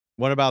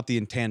What about the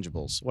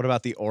intangibles? What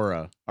about the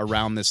aura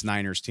around this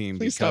Niners team?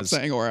 Please stop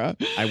saying aura.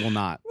 I will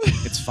not.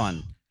 It's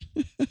fun.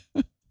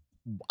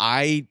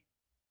 I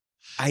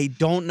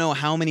don't know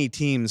how many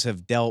teams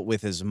have dealt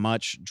with as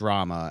much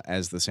drama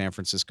as the San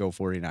Francisco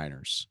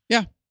 49ers.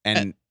 Yeah.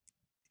 And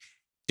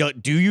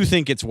do you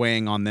think it's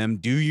weighing on them?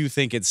 Do you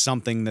think it's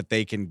something that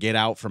they can get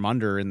out from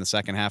under in the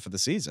second half of the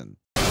season?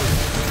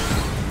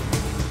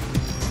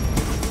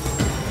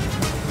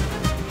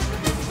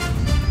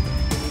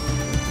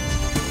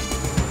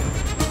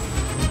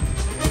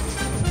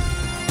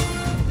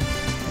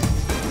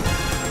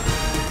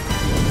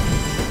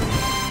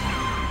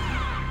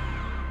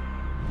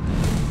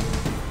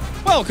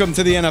 Welcome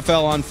to the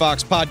NFL on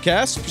Fox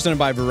podcast, presented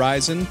by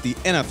Verizon, the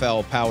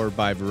NFL powered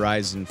by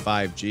Verizon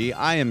 5G.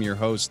 I am your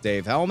host,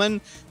 Dave Hellman.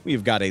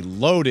 We've got a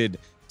loaded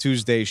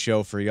Tuesday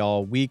show for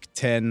y'all. Week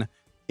 10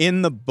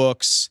 in the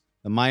books.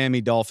 The Miami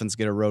Dolphins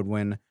get a road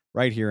win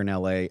right here in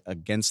LA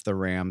against the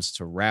Rams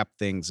to wrap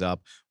things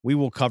up. We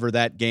will cover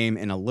that game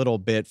in a little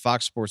bit.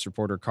 Fox Sports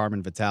reporter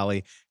Carmen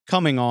Vitali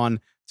coming on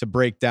to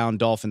break down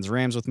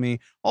Dolphins-Rams with me.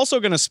 Also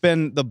going to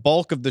spend the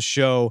bulk of the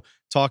show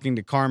talking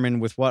to Carmen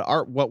with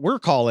what we're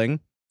calling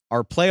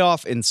our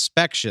playoff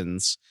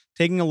inspections,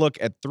 taking a look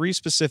at three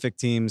specific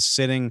teams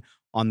sitting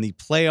on the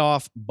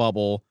playoff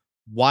bubble,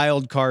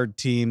 wild card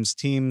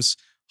teams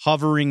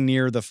hovering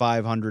near the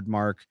 500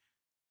 mark,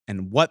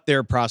 and what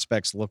their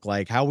prospects look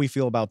like, how we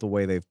feel about the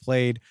way they've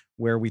played,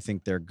 where we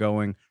think they're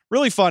going.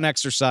 Really fun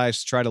exercise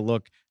to try to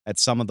look at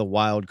some of the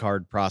wild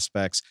card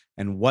prospects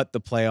and what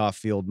the playoff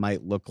field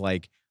might look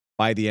like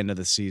by the end of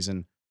the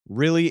season.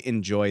 Really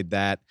enjoyed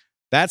that.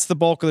 That's the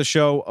bulk of the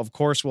show. Of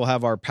course, we'll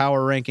have our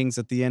power rankings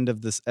at the end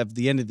of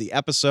the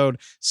episode,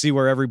 see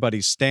where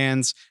everybody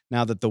stands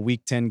now that the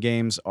Week 10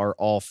 games are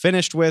all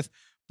finished with.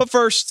 But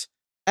first,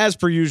 as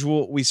per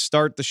usual, we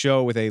start the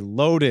show with a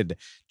loaded,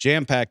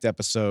 jam-packed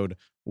episode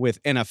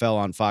with NFL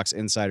on Fox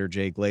insider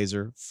Jay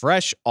Glazer,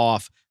 fresh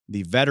off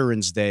the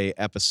Veterans Day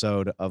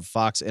episode of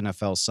Fox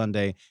NFL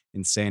Sunday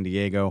in San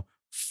Diego.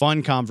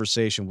 Fun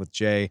conversation with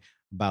Jay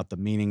about the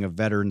meaning of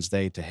Veterans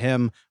Day to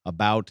him,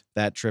 about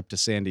that trip to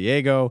San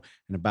Diego,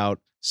 and about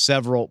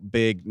several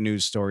big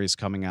news stories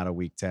coming out of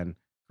Week 10.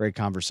 Great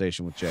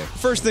conversation with Jay.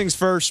 First things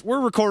first, we're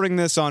recording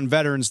this on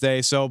Veterans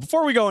Day, so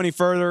before we go any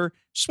further,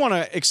 just want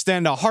to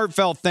extend a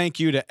heartfelt thank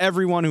you to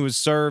everyone who has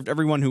served,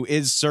 everyone who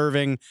is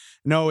serving.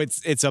 No,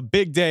 it's a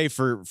big day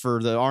for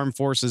the armed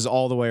forces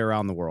all the way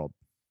around the world.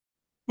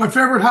 My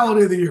favorite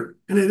holiday of the year,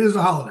 and it is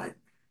a holiday.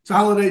 It's a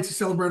holiday to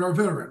celebrate our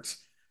veterans.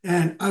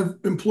 And I've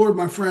implored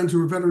my friends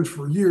who are veterans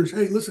for years,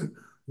 hey, listen,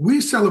 we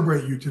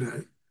celebrate you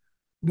today.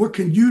 What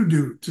can you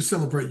do to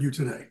celebrate you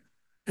today?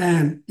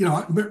 And, you know,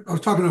 I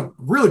was talking to a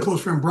really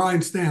close friend,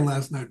 Brian Stan,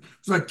 last night.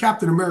 It was like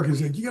Captain America.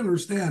 He's like, you got to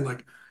understand,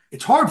 like,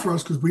 it's hard for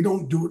us because we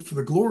don't do it for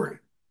the glory.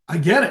 I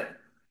get it.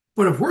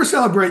 But if we're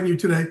celebrating you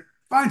today,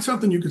 find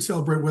something you can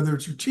celebrate, whether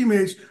it's your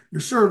teammates, your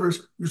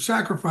service, your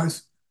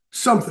sacrifice,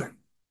 something,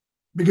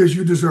 because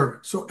you deserve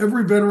it. So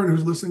every veteran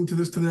who's listening to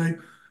this today,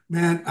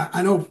 man,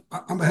 I know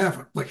on behalf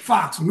of like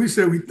Fox, when we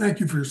say we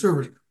thank you for your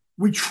service,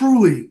 we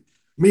truly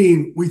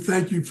mean we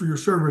thank you for your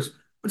service,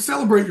 but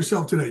celebrate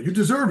yourself today. You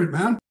deserve it,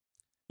 man.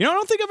 You know, I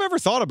don't think I've ever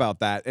thought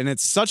about that, and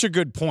it's such a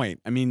good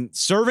point. I mean,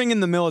 serving in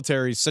the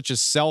military is such a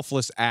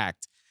selfless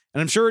act, and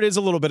I'm sure it is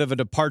a little bit of a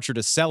departure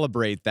to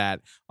celebrate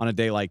that on a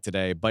day like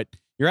today, but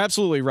you're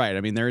absolutely right.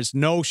 I mean, there is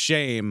no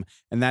shame,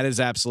 and that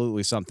is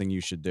absolutely something you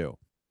should do.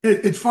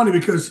 It's funny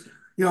because,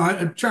 you know,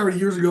 a charity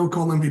years ago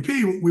called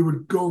MVP, we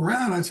would go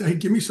around, I'd say, hey,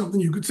 give me something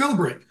you could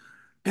celebrate.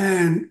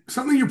 And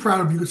something you're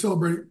proud of, you could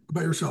celebrate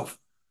about yourself.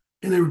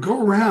 And they would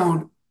go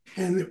around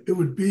and it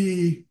would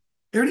be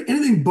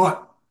anything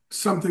but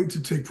something to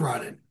take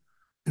pride in.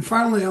 And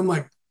finally, I'm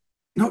like,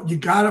 no, you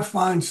got to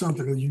find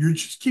something. You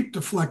just keep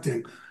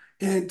deflecting.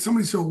 And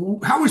somebody said, well,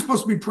 how are we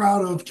supposed to be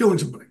proud of killing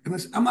somebody? And I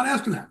said, I'm not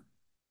asking that.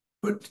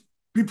 But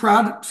be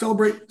proud,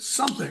 celebrate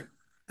something.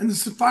 And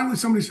this finally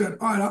somebody said,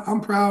 all right,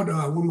 I'm proud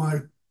when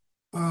my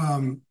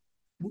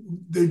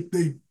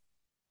they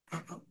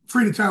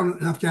freed a town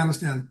in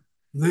Afghanistan.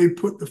 They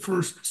put the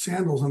first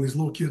sandals on these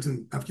little kids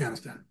in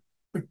Afghanistan.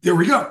 Like, there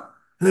we go.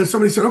 And then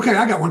somebody said, okay,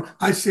 I got one.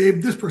 I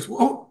saved this person.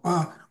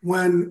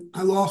 When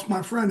I lost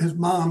my friend, his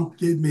mom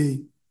gave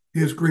me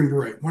his Green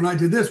Beret. When I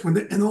did this,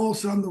 and all of a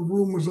sudden the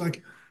room was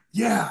like,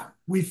 yeah,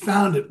 we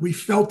found it. We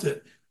felt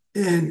it.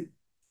 And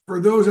for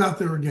those out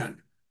there,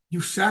 again,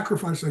 you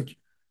sacrifice. Like,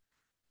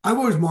 I've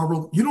always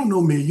marveled, you don't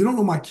know me, you don't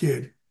know my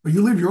kid, but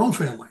you leave your own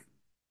family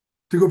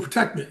to go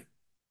protect me.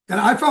 And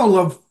I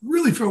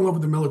really fell in love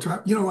with the military.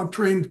 You know, I've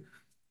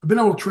been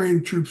able to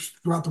train troops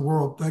throughout the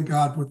world, thank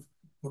God, with,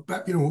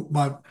 you know,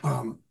 my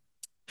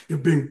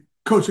being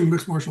coaching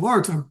mixed martial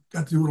arts, I've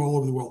got to do it all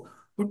over the world.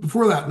 But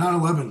before that,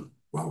 9/11,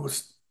 while I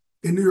was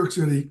in New York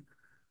City,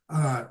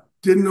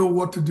 didn't know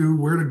what to do,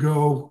 where to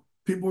go.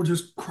 People were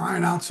just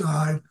crying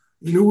outside.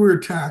 We knew we were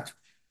attacked.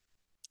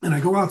 And I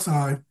go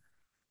outside,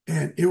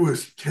 and it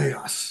was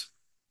chaos.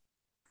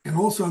 And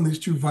all of a sudden, these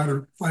two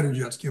fighter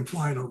jets came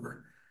flying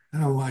over.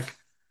 And I'm like,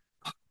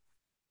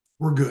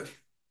 we're good.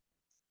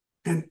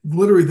 And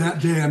literally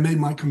that day, I made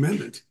my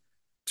commitment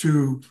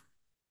to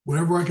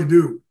whatever I could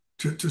do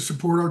to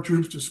support our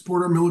troops, to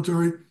support our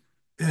military.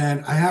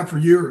 And I have for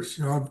years.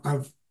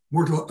 I've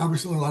worked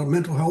obviously a lot of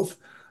mental health.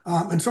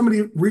 And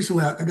somebody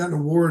recently, I got an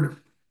award,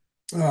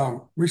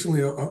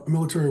 recently a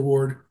military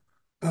award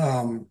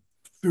through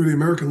the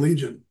American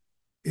Legion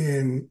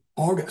in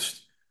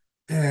August.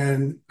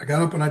 And I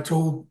got up and I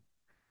told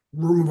a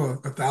room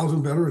of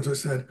 1,000 veterans, I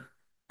said,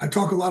 I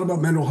talk a lot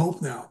about mental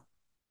health now,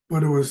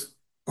 but it was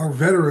our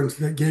veterans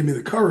that gave me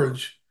the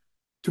courage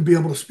to be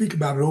able to speak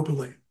about it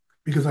openly,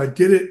 because I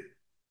did it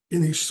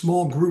in these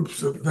small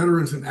groups of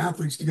veterans and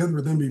athletes together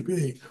with MVP.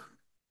 And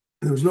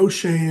there was no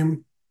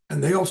shame.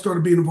 And they all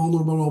started being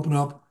vulnerable and open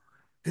up.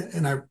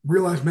 And I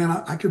realized, man,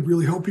 I could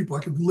really help people.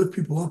 I could lift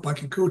people up. I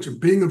could coach them.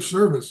 Being of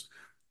service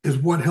is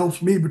what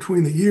helps me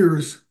between the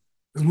years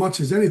as much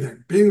as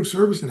anything. Being of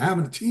service and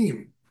having a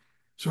team.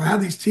 So I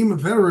had these team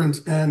of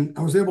veterans, and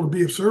I was able to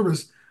be of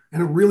service,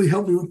 and it really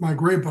helped me with my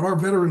grade. But our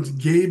veterans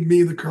gave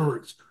me the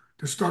courage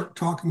to start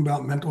talking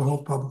about mental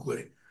health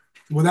publicly.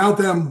 Without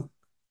them,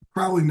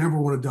 probably never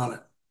would have done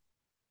it.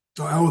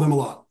 So I owe them a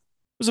lot.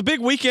 It was a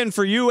big weekend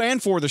for you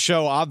and for the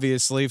show,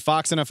 obviously.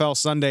 Fox NFL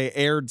Sunday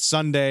aired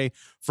Sunday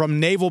from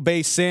Naval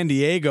Base San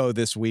Diego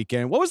this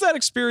weekend. What was that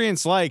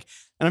experience like?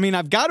 And I mean,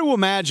 I've got to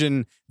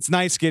imagine it's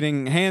nice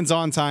getting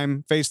hands-on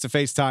time,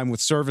 face-to-face time with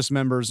service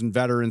members and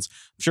veterans.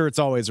 I'm sure it's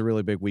always a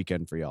really big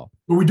weekend for y'all.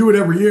 But we do it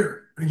every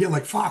year. Again,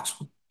 like Fox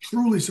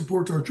truly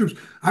supports our troops.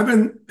 I've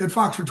been at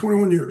Fox for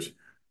 21 years.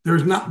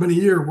 There's not been a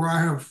year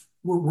where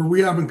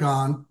we haven't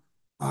gone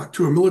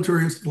to a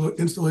military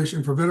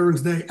installation for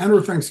Veterans Day and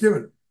or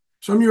Thanksgiving.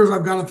 Some years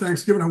I've gone on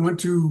Thanksgiving. I went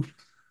to,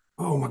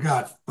 oh my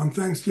God, on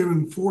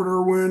Thanksgiving, Fort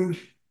Irwin,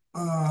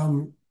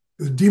 the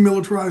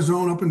demilitarized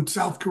zone up in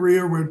South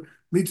Korea where it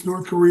meets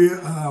North Korea.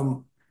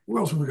 Where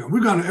else have we gone?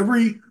 We've gone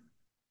to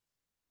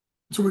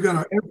so we got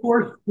our Air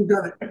Force, we've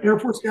got Air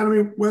Force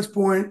Academy, West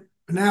Point,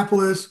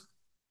 Annapolis,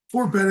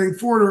 Fort Benning,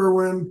 Fort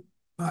Irwin,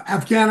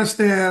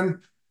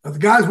 Afghanistan. The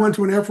guys went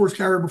to an Air Force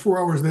carrier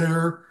before I was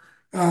there.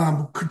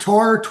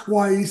 Qatar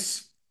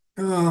twice.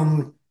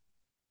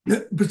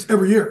 But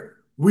every year.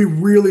 We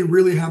really,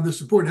 really have the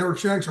support. Eric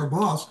Shanks, our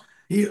boss,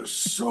 he is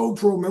so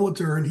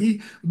pro-military.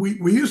 And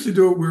we used to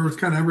do it where it was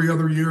kind of every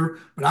other year,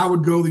 but I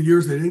would go the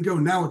years they didn't go.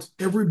 Now it's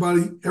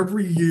everybody,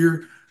 every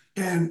year.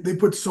 And they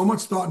put so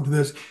much thought into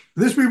this.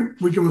 This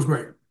weekend was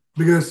great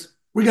because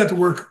we got to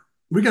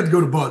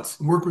go to Buds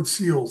and work with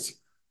SEALs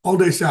all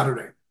day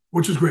Saturday,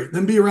 which was great.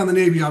 Then be around the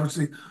Navy,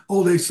 obviously,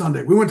 all day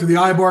Sunday. We went to the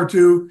I-Bar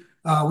too,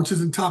 which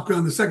is in Top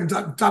Gun, the second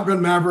Top Gun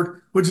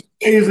Maverick, which is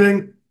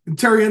amazing. And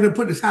Terry ended up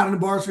putting his hat in the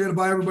bar, so he had to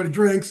buy everybody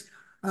drinks.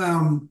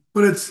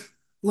 But it's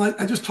like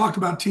I just talked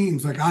about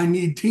teams. Like I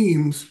need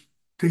teams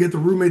to get the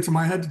roommates in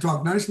my head to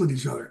talk nicely to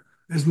each other.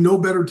 There's no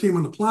better team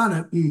on the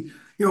planet. And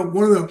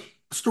one of the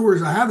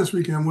stories I had this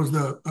weekend was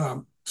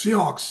the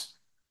Seahawks,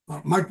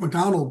 Mike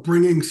McDonald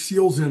bringing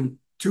SEALs in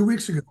 2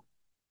 weeks ago,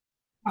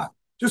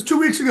 just 2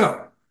 weeks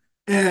ago,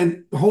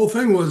 and the whole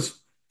thing was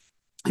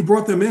he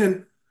brought them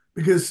in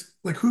because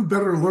like who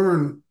better to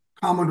learn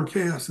calm under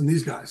chaos than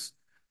these guys.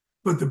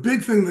 But the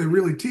big thing they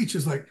really teach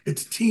is like,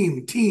 it's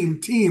team, team,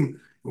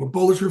 team. When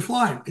bullets are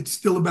flying, it's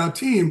still about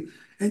team.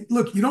 And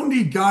look, you don't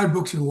need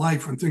guidebooks in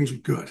life when things are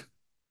good.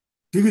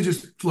 You can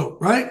just float,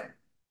 right?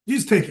 You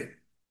just take it.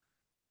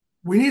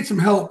 We need some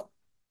help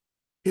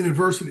in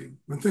adversity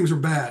when things are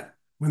bad,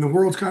 when the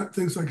world's kind of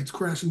things like it's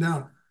crashing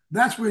down.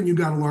 That's when you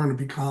got to learn to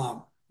be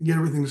calm and get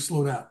everything to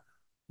slow down.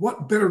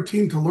 What better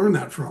team to learn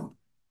that from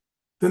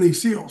than these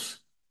SEALs?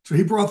 So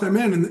he brought them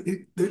in,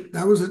 and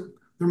that was it.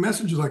 Their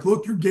message is like,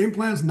 look, your game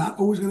plan is not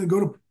always going to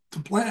go to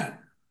plan.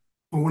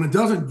 But when it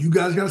doesn't, you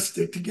guys got to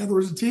stick together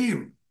as a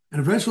team.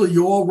 And eventually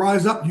you all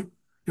rise up. I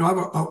have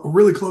a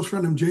really close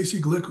friend named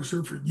J.C. Glick who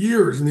served for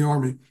years in the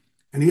Army.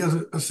 And he has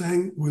a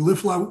saying, we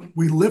lift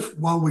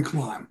while we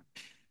climb.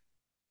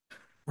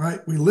 Right?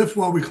 We lift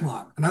while we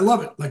climb. And I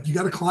love it. Like you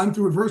got to climb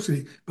through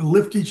adversity, but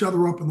lift each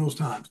other up in those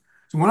times.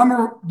 So when I'm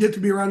going to get to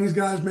be around these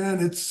guys,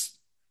 man, it's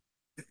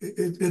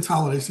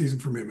holiday season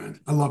for me, man.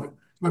 I love it.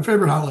 It's my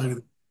favorite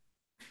holiday.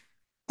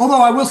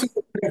 Although I will say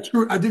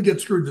I did get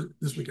screwed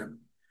this weekend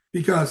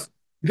because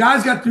the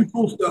guys got to do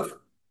cool stuff.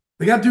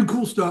 They got to do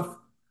cool stuff.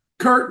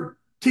 Kurt and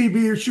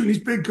TB are shooting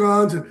these big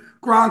guns, and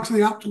Gronk's in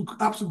the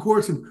opposite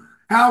course, and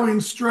Howie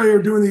and Stray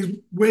are doing these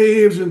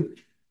waves,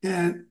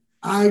 and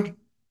I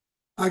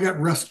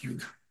got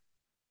rescued.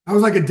 I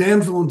was like a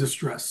damsel in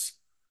distress.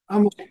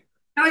 I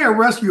got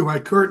rescued by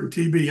Kurt and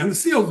TB. And the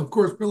SEALs, of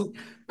course, were like,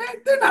 man,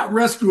 they're not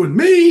rescuing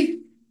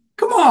me.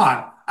 Come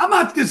on. I'm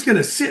not just going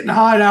to sit and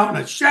hide out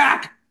in a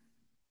shack.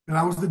 And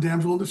I was the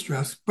damsel in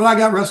distress, but I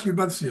got rescued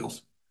by the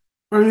SEALs.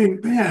 I mean,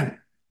 man.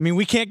 I mean,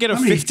 we can't get a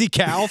 50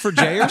 cal for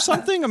Jay or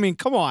something? I mean,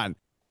 come on.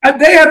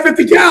 They had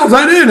 50 cals.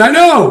 I did. I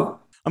know.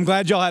 I'm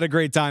glad y'all had a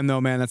great time,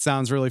 though, man. That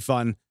sounds really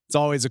fun. It's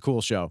always a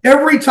cool show.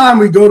 Every time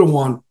we go to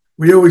one,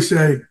 we always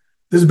say,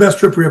 this is the best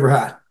trip we ever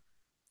had.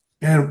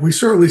 And we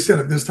certainly said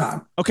it this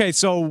time. Okay,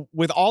 so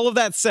with all of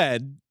that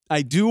said,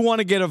 I do want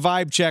to get a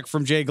vibe check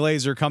from Jay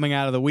Glazer coming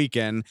out of the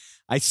weekend.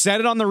 I said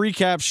it on the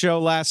recap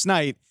show last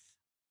night.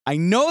 I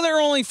know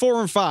they're only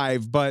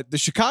 4-5, but the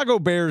Chicago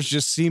Bears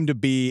just seem to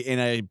be in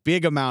a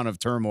big amount of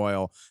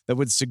turmoil that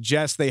would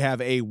suggest they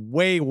have a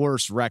way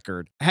worse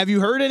record. Have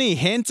you heard any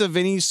hint of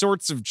any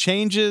sorts of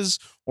changes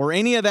or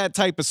any of that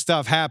type of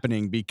stuff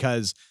happening?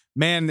 Because,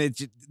 man,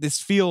 this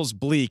feels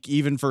bleak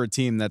even for a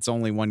team that's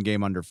only one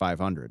game under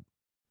 500.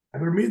 At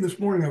their meeting this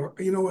morning,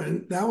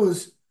 and that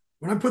was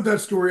when I put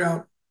that story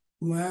out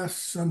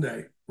last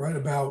Sunday, right,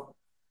 about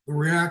the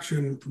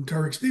reaction from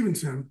Tyreek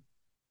Stevenson,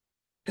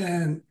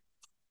 and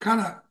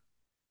I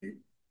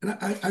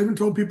even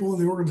told people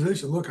in the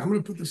organization, look, I'm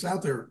going to put this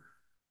out there,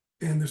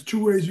 and there's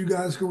two ways you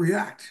guys can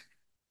react.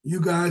 You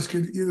guys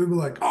could either be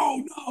like,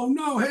 oh,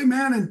 no, hey,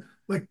 man, and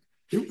like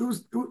it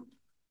was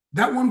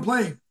that one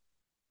play.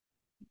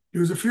 It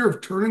was a fear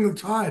of turning the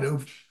tide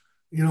of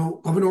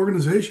an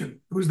organization.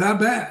 It was that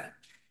bad.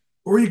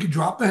 Or you could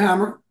drop the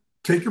hammer,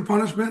 take your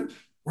punishment,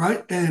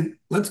 right, and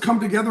let's come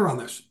together on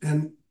this.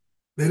 And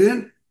they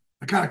didn't.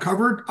 I kind of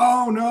covered.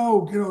 Oh,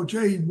 no,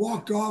 Jay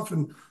walked off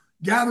and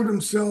gathered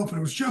himself, and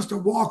it was just a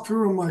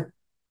walkthrough. I'm like,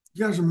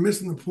 you guys are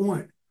missing the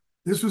point.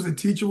 This was a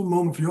teachable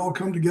moment for you all to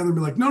come together and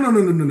be like,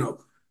 no.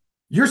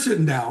 You're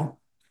sitting down.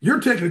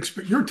 You're taking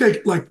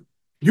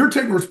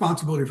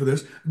responsibility for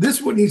this. This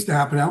is what needs to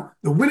happen now.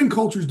 The winning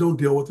cultures don't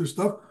deal with this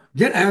stuff.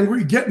 Get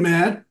angry, get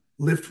mad,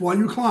 lift while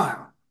you climb.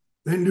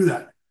 They didn't do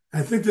that.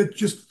 I think that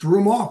just threw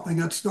them off. They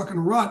got stuck in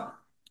a rut.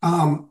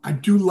 I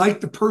do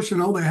like the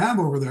personnel they have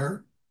over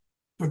there,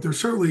 but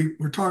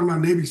we're talking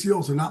about Navy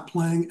SEALs are not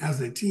playing as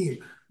a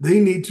team. They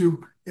need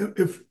to,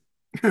 if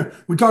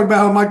we talked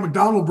about how Mike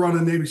McDonald brought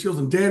in Navy SEALs,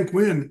 and Dan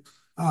Quinn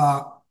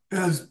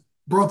has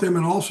brought them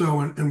in also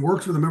and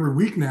works with them every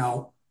week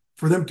now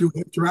for them to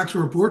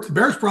interaction reports. The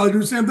Bears probably do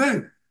the same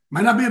thing.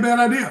 Might not be a bad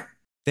idea.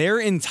 Their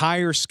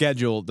entire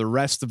schedule the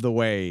rest of the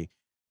way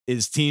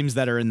is teams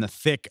that are in the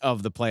thick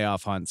of the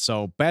playoff hunt.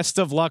 So best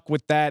of luck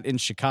with that in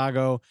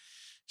Chicago.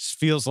 Just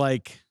feels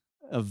like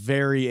a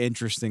very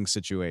interesting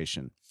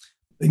situation.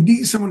 They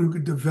need someone who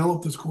could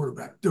develop this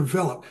quarterback. There's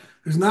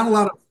not a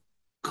lot of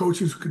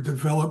coaches who could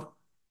develop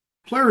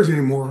players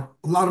anymore.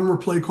 A lot of them are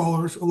play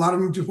callers. A lot of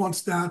them just want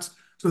stats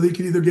so they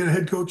can either get a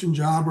head coaching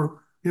job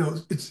or,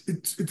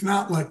 it's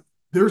not like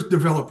there's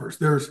developers.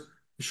 There's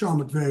the Sean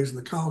McVays and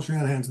the Kyle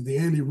Shanahans and the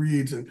Andy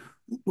Reeds and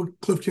what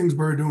Cliff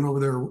Kingsbury doing over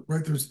there,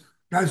 right? There's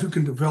guys who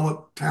can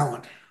develop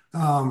talent.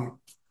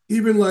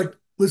 Even like,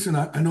 listen,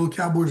 I know the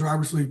Cowboys are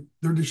obviously,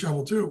 they're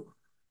disheveled too.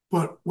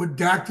 But what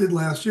Dak did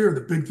last year,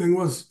 the big thing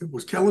was, it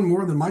was Kellen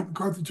Moore, then Mike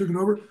McCarthy took it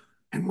over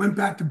and went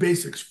back to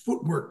basics,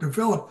 footwork,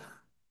 developed,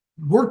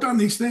 worked on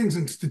these things.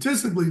 And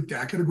statistically,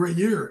 Dak had a great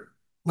year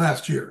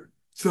last year.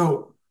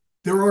 So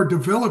there are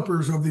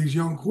developers of these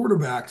young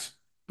quarterbacks,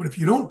 but if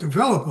you don't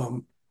develop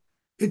them,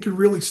 it could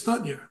really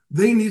stunt you.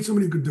 They need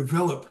somebody who could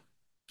develop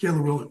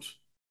Caleb Williams.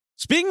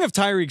 Speaking of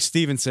Tyreek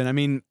Stevenson, I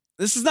mean,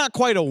 this is not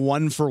quite a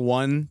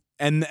 1-for-1.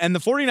 And the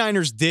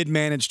 49ers did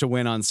manage to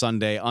win on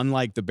Sunday,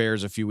 unlike the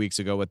Bears a few weeks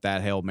ago with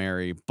that Hail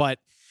Mary. But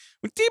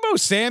with Deebo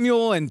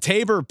Samuel and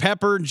Tabor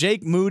Pepper,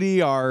 Jake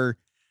Moody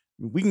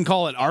we can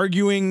call it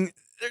arguing.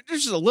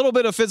 There's just a little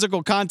bit of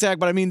physical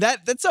contact, but I mean,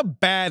 that's a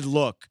bad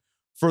look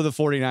for the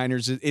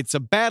 49ers. It's a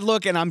bad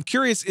look. And I'm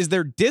curious, is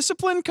there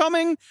discipline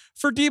coming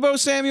for Deebo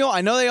Samuel?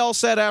 I know they all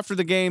said after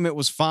the game it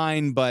was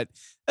fine, but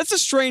that's a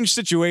strange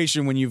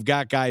situation when you've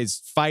got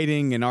guys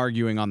fighting and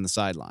arguing on the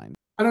sideline.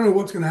 I don't know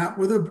what's going to happen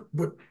with it,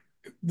 but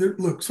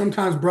look,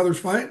 sometimes brothers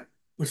fight,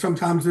 but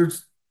sometimes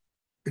it's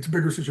a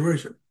bigger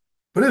situation.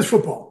 But it's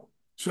football.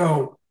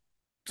 So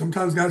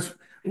sometimes guys,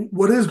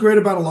 what is great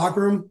about a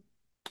locker room,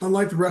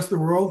 unlike the rest of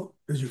the world,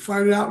 is you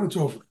fight it out and it's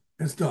over.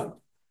 And it's done.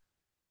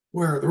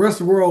 Where the rest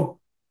of the world,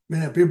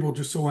 man, people are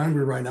just so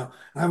angry right now.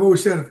 I've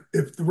always said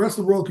if the rest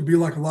of the world could be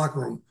like a locker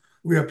room,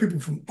 we have people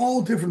from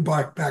all different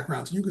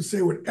backgrounds. You can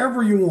say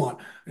whatever you want,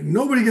 and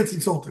nobody gets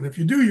insulted. If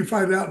you do, you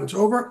fight it out and it's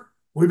over.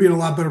 We'd be in a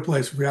lot better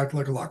place if we act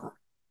like a locker room.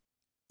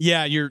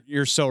 Yeah,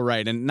 you're so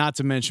right. And not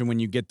to mention when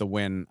you get the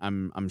win,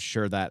 I'm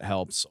sure that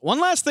helps.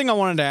 One last thing I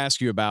wanted to ask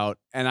you about,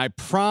 and I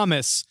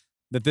promise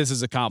that this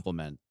is a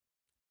compliment.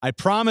 I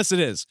promise it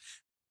is.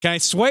 Can I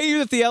sway you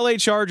that the LA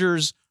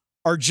Chargers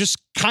are just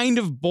kind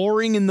of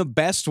boring in the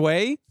best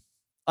way?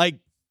 Like,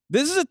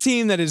 this is a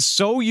team that is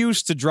so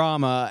used to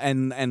drama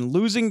and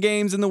losing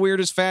games in the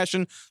weirdest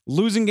fashion,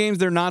 losing games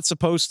they're not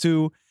supposed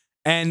to.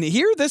 And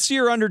here this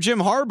year under Jim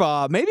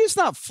Harbaugh, maybe it's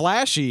not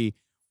flashy,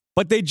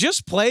 but they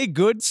just play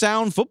good,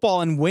 sound football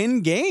and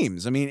win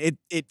games. I mean,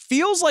 it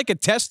feels like a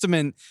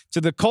testament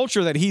to the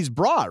culture that he's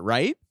brought,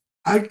 right?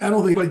 I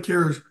don't think anybody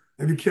cares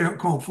if you can't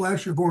call them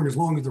flashy or boring as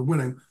long as they're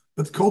winning.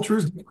 But the culture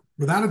is,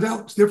 without a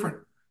doubt, it's different.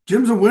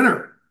 Jim's a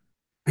winner.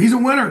 He's a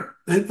winner.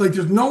 Like,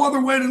 there's no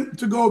other way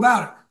to go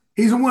about it.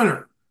 He's a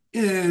winner.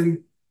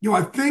 And,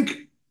 I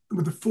think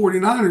with the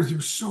 49ers,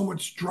 there's so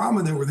much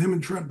drama there with him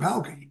and Trent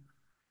Baalke.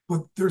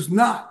 But there's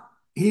not.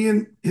 He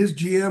and his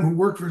GM, who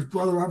worked for his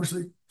brother,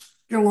 obviously,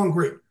 get along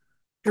great.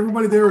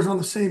 Everybody there is on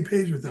the same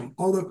page with them.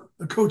 All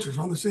the coaches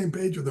are on the same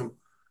page with them.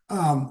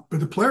 But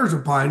the players are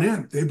buying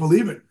in. They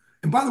believe it.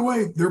 And by the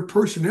way, their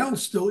personnel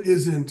still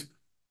isn't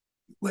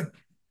like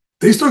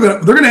they're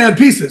going to add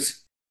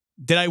pieces.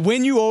 Did I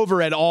win you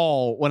over at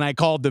all when I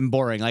called them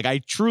boring? Like, I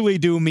truly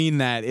do mean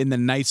that in the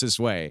nicest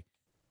way.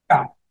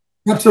 Yeah,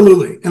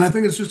 absolutely. And I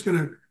think it's just going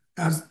to,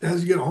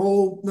 as you get a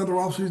whole another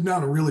offseason now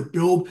to really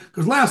build,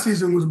 because last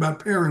season was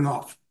about pairing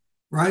off,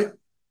 right?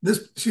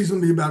 This season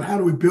will be about how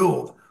do we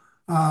build.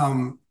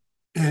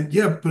 And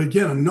yeah, but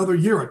again, another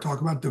year I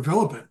talk about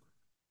development.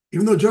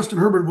 Even though Justin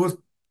Herbert was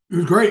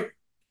great,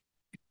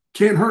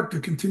 can't hurt to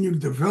continue to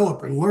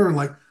develop and learn.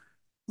 Like,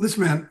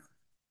 listen, man,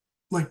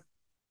 like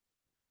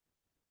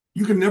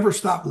you can never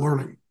stop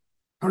learning.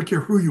 I don't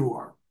care who you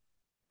are.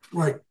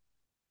 Like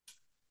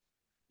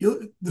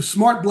the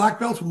smart black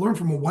belts will learn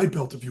from a white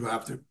belt if you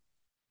have to.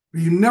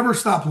 But you never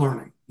stop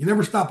learning. You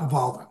never stop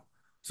evolving.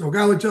 So a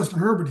guy like Justin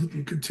Herbert, he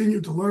can continue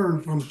to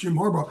learn from Jim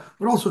Harbaugh,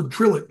 but also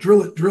drill it.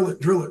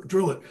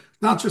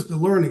 Not just the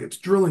learning, it's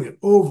drilling it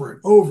over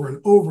and over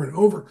and over and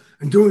over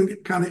and doing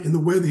it kind of in the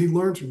way that he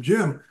learns from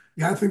Jim.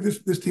 Yeah, I think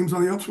this team's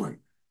on the upswing.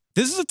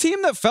 This is a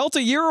team that felt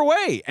a year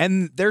away,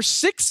 and they're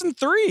 6-3.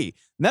 And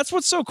that's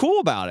what's so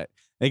cool about it.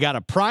 They got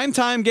a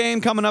primetime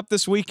game coming up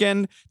this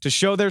weekend to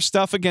show their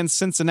stuff against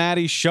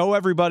Cincinnati, show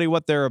everybody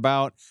what they're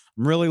about.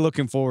 I'm really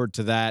looking forward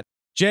to that.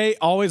 Jay,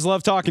 always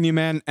love talking to you,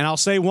 man. And I'll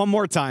say one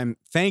more time,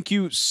 thank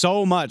you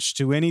so much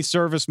to any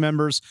service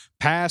members,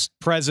 past,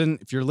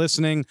 present. If you're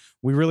listening,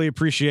 we really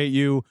appreciate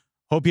you.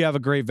 Hope you have a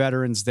great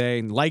Veterans Day.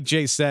 And like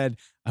Jay said,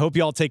 I hope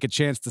you all take a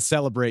chance to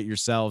celebrate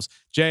yourselves.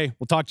 Jay,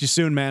 we'll talk to you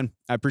soon, man.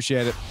 I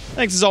appreciate it.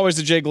 Thanks as always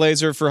to Jay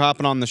Glazer for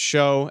hopping on the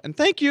show. And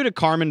thank you to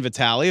Carmen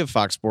Vitali of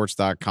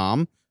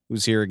FoxSports.com,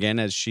 who's here again,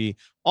 as she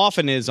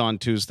often is on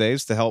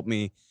Tuesdays, to help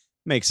me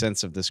make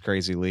sense of this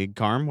crazy league.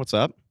 Carm, what's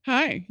up?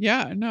 Hi.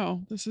 Yeah,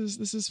 no, this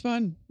is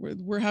fun.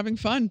 We're having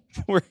fun.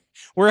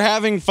 We're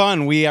having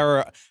fun. We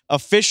are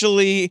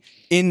officially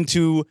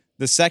into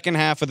the second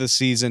half of the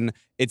season.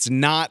 It's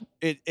not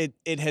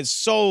it has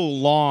so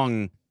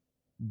long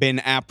been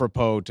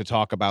apropos to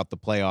talk about the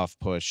playoff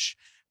push.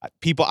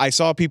 I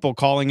saw people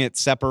calling it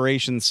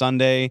Separation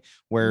Sunday,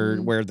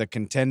 where the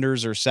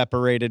contenders are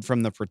separated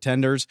from the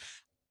pretenders.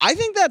 I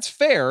think that's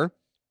fair,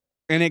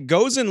 and it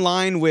goes in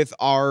line with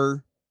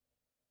our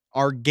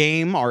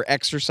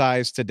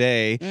exercise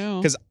today,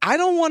 because I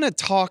don't want to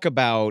talk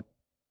about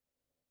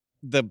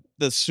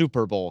the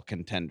Super Bowl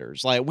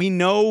contenders. Like, we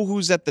know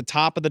who's at the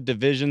top of the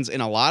divisions. In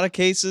a lot of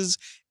cases,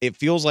 it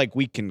feels like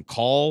we can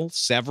call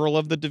several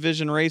of the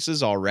division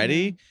races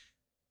already.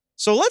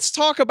 So let's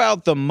talk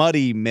about the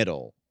muddy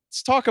middle.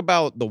 Let's talk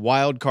about the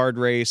wild card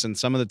race and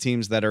some of the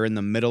teams that are in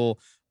the middle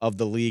of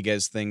the league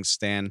as things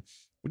stand.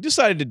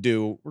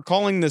 We're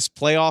calling this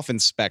playoff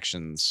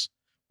inspections,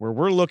 where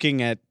we're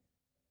looking at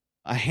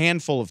a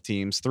handful of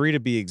teams, 3 to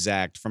be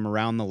exact, from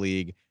around the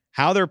league,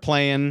 how they're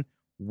playing,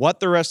 what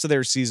the rest of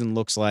their season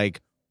looks like,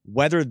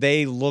 whether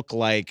they look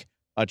like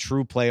a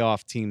true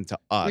playoff team to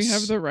us. We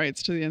have the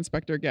rights to the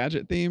Inspector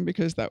Gadget theme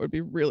because that would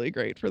be really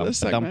great for this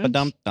segment.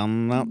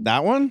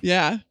 That one?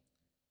 Yeah.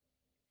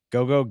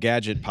 Go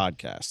Gadget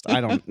podcast.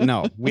 I don't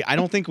know. I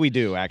don't think we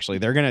do, actually.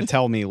 They're going to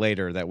tell me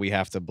later that we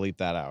have to bleep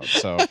that out.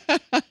 So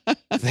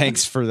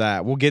thanks for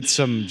that. We'll get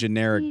some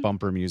generic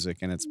bumper music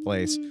in its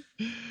place.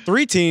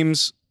 3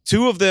 teams.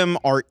 2 of them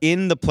are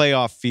in the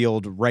playoff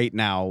field right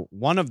now.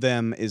 One of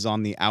them is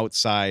on the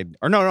outside.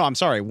 Or no, I'm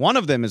sorry. One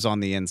of them is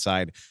on the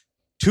inside.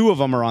 2 of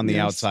them are on the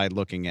outside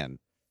looking in.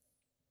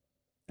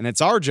 And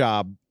it's our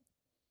job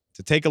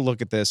to take a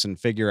look at this and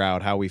figure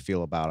out how we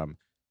feel about them.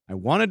 I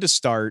wanted to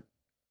start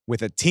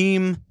with a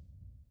team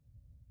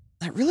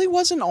that really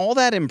wasn't all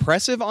that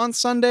impressive on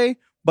Sunday,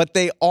 but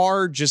they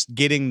are just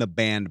getting the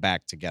band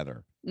back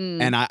together.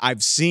 And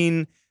I've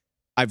seen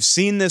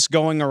this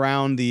going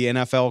around the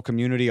NFL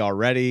community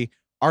already.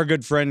 Our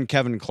good friend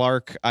Kevin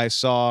Clark, I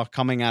saw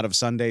coming out of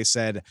Sunday,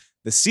 said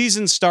the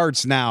season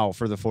starts now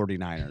for the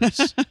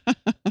 49ers.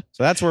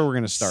 So that's where we're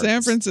going to start.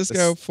 San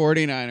Francisco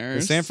 49ers.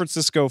 The San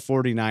Francisco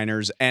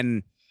 49ers.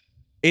 And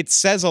it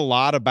says a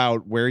lot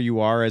about where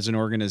you are as an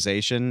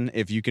organization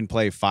if you can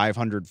play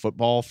 500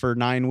 football for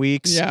 9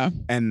 weeks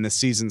and the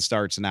season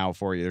starts now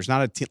for you. There's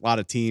not a lot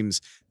of teams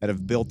that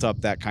have built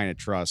up that kind of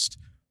trust.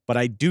 But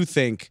I do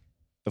think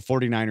the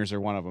 49ers are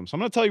one of them. So I'm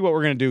going to tell you what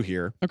we're going to do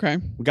here. Okay.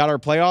 We got our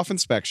playoff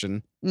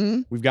inspection.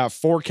 We've got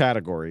 4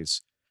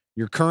 categories: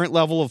 your current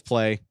level of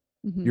play,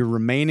 your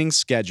remaining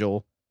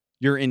schedule,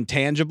 your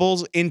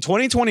intangibles. In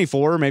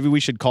 2024, maybe we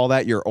should call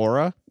that your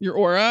aura. Your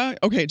aura?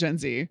 Okay, Gen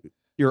Z.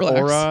 Your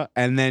aura,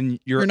 and then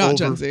You're not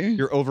Gen Z.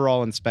 Your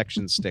overall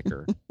inspection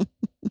sticker.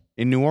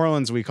 In New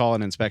Orleans, we call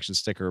an inspection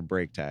sticker a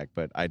brake tag,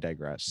 but I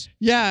digress.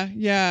 Yeah,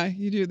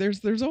 you do.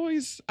 There's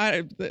always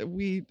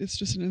it's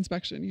just an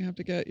inspection. You have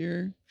to get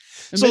your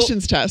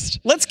emissions test.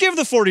 Let's give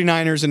the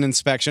 49ers an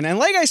inspection. And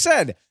like I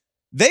said,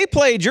 they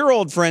played your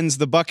old friends,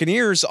 the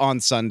Buccaneers,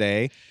 on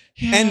Sunday.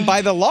 Yeah. And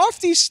by the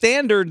lofty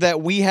standard that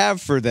we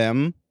have for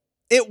them,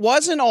 it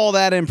wasn't all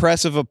that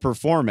impressive a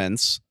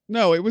performance.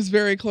 No, it was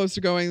very close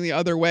to going the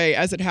other way,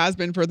 as it has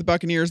been for the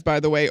Buccaneers, by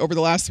the way, over the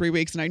last 3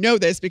 weeks. And I know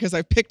this because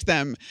I've picked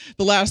them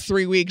the last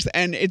 3 weeks,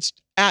 and it's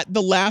at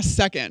the last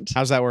second.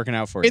 How's that working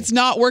out for you? It's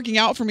not working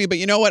out for me, but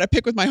you know what? I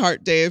pick with my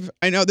heart, Dave.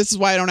 I know this is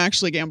why I don't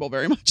actually gamble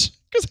very much,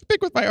 because I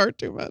pick with my heart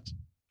too much.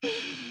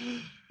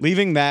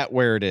 Leaving that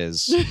where it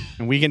is,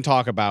 and we can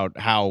talk about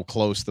how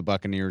close the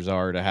Buccaneers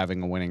are to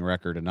having a winning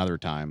record another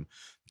time.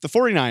 The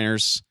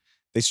 49ers,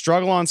 they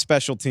struggle on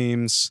special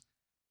teams.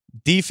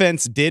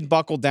 Defense did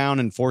buckle down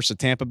and force a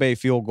Tampa Bay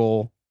field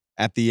goal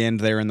at the end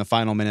there in the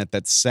final minute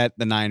that set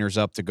the Niners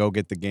up to go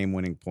get the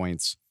game-winning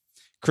points.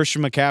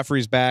 Christian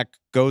McCaffrey's back,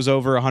 goes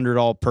over 100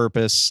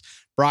 all-purpose.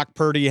 Brock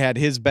Purdy had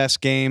his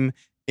best game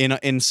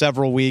in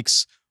several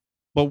weeks.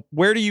 But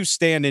where do you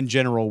stand in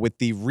general with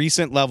the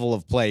recent level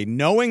of play,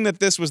 knowing that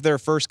this was their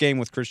first game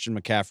with Christian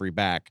McCaffrey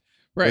back?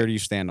 Right. Where do you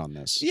stand on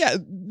this? Yeah,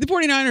 the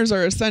 49ers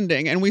are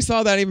ascending, and we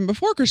saw that even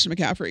before Christian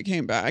McCaffrey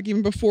came back,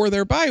 even before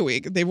their bye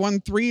week. They've won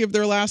 3 of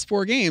their last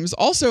 4 games.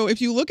 Also, if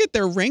you look at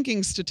their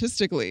rankings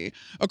statistically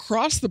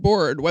across the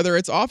board, whether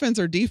it's offense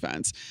or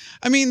defense,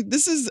 I mean,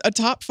 this is a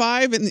top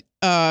 5 in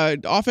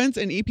offense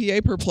and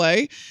EPA per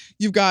play.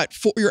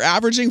 You're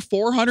averaging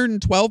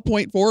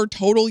 412.4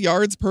 total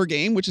yards per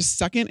game, which is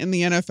second in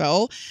the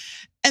NFL.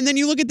 And then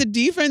you look at the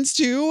defense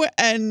too,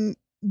 and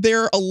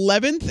they're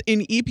 11th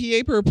in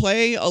EPA per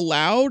play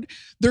allowed.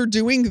 They're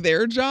doing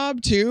their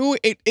job too.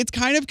 It's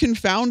kind of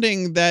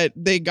confounding that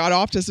they got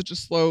off to such a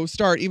slow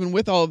start, even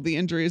with all of the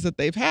injuries that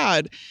they've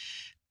had.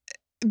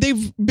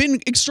 They've been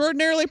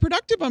extraordinarily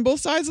productive on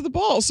both sides of the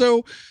ball.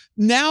 So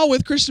now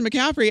with Christian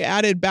McCaffrey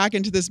added back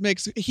into this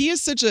mix, he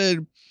is such a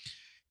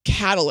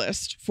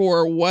catalyst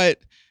for what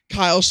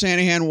Kyle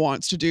Shanahan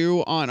wants to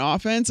do on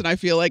offense. And I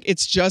feel like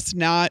it's just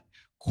not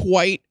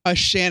quite a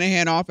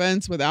Shanahan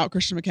offense without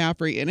Christian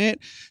McCaffrey in it.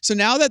 So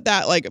now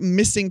that like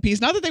missing piece,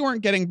 not that they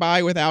weren't getting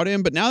by without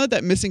him, but now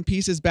that missing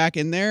piece is back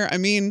in there, I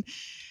mean,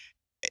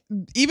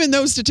 even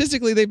though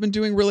statistically they've been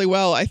doing really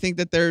well, I think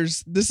that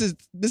this is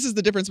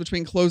the difference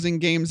between closing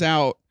games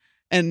out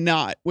and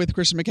not with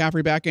Christian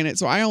McCaffrey back in it.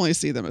 So I only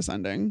see them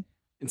ascending.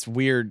 It's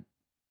weird.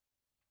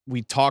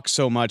 We talk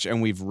so much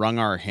and we've wrung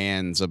our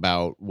hands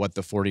about what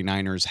the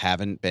 49ers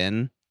haven't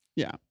been.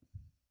 Yeah.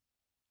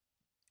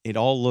 It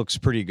all looks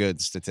pretty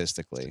good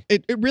statistically.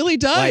 It really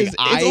does.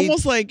 It's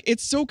almost like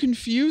it's so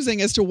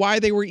confusing as to why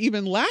they were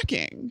even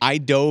lacking. I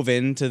dove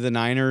into the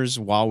Niners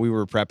while we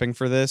were prepping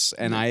for this,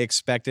 and I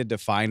expected to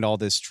find all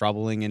this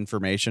troubling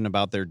information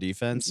about their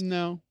defense.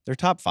 No. They're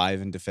top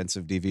 5 in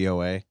defensive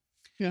DVOA.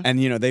 Yeah. And,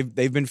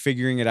 they've been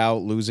figuring it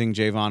out, losing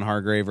Javon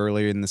Hargrave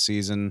earlier in the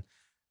season.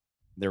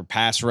 Their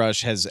pass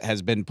rush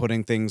has been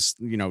putting things,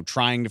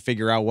 trying to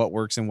figure out what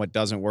works and what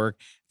doesn't work.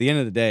 At the end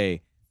of the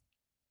day,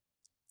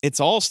 it's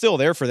all still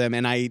there for them.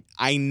 And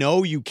I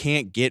know you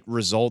can't get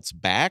results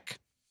back,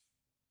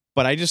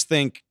 but I just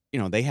think,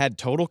 they had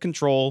total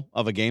control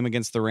of a game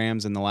against the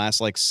Rams in the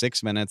last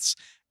 6 minutes,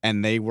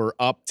 and they were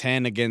up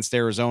 10 against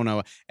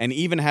Arizona and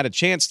even had a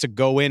chance to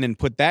go in and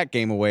put that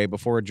game away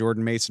before a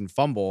Jordan Mason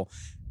fumble.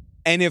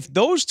 And if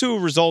those 2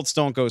 results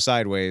don't go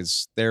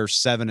sideways, they're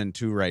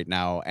 7-2 right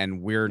now.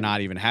 And we're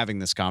not even having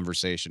this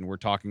conversation. We're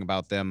talking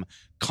about them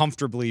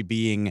comfortably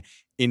being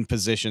in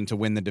position to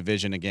win the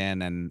division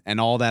again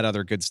and all that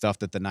other good stuff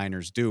that the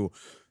Niners do.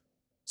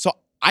 So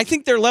I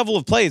think their level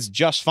of play is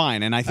just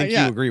fine. And I think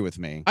you agree with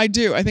me. I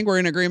do. I think we're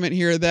in agreement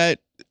here that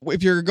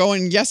if you're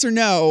going yes or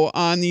no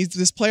on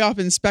this playoff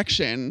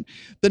inspection,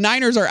 the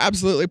Niners are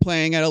absolutely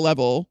playing at a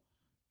level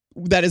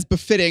that is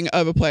befitting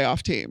of a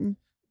playoff team.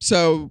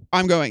 So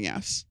I'm going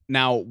yes.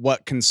 Now,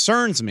 what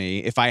concerns me,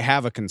 if I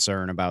have a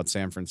concern about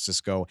San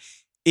Francisco,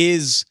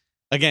 is,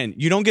 again,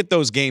 you don't get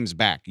those games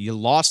back. You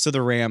lost to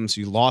the Rams.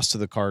 You lost to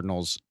the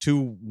Cardinals.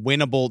 2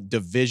 winnable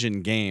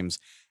division games.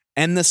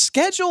 And the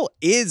schedule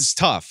is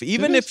tough.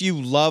 Even if you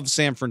love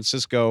San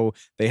Francisco,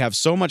 they have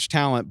so much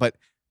talent. But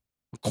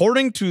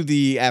according to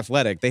The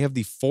Athletic, they have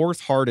the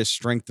 4th hardest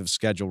strength of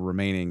schedule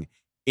remaining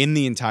in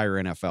the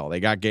entire NFL. They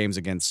got games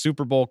against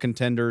Super Bowl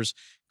contenders,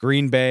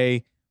 Green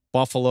Bay,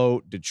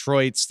 Buffalo,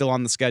 Detroit, still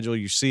on the schedule.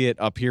 You see it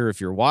up here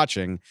if you're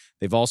watching.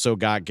 They've also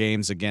got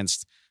games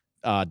against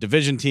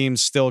division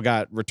teams, still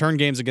got return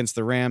games against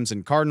the Rams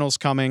and Cardinals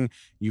coming.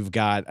 You've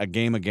got a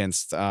game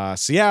against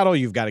Seattle.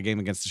 You've got a game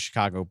against the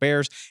Chicago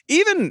Bears.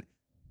 Even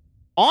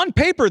on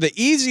paper, the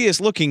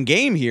easiest looking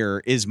game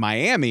here is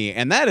Miami,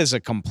 and that is a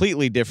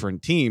completely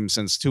different team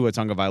since Tua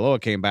Tagovailoa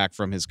came back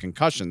from his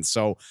concussion.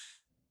 So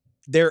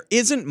there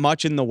isn't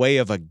much in the way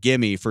of a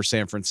gimme for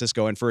San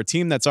Francisco. And for a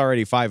team that's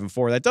already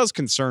 5-4, that does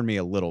concern me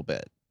a little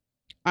bit.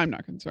 I'm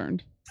not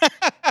concerned.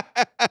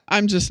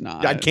 I'm just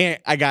not.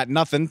 I got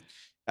nothing.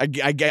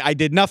 I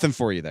did nothing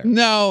for you there.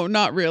 No,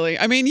 not really.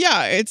 I mean,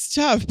 yeah, it's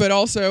tough, but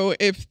also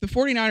if the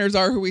 49ers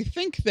are who we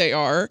think they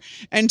are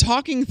and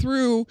talking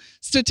through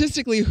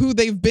statistically who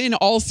they've been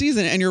all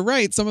season, and you're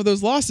right, some of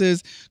those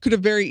losses could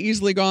have very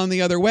easily gone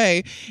the other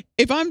way.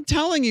 If I'm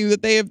telling you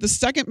that they have the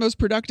 2nd most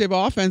productive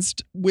offense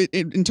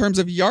in terms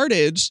of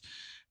yardage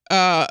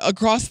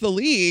across the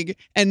league,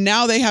 and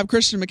now they have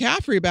Christian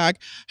McCaffrey back,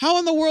 how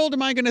in the world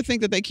am I going to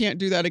think that they can't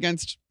do that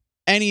against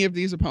any of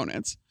these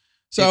opponents.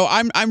 So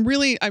I'm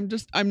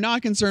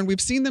not concerned.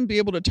 We've seen them be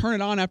able to turn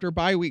it on after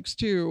bye weeks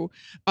too.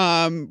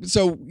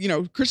 So,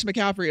 Christian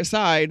McCaffrey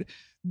aside,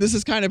 this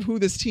is kind of who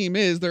this team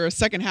is. They're a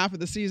second half of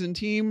the season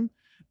team,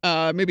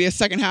 maybe a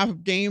second half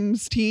of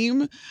games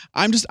team.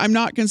 I'm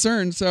not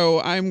concerned.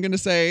 So I'm going to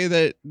say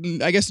that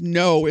I guess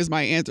no is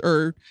my answer,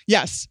 or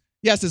yes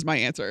is my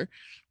answer.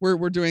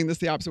 We're doing this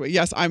the opposite way.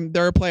 Yes,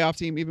 they're a playoff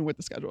team even with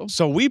the schedule.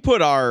 So we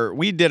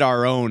did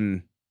our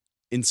own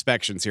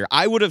inspections here.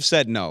 I would have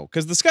said no,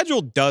 because the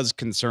schedule does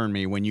concern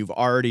me when you've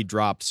already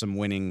dropped some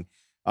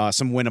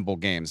winnable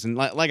games. And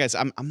like I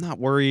said, I'm not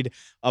worried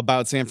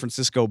about San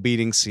Francisco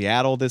beating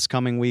Seattle this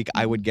coming week.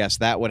 I would guess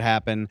that would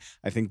happen.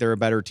 I think they're a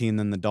better team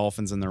than the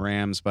Dolphins and the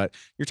Rams, but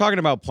you're talking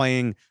about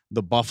playing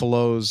the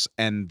Buffaloes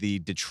and the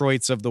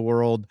Detroits of the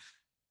world.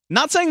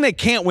 Not saying they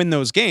can't win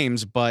those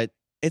games, but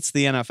it's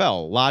the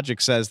NFL.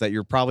 Logic says that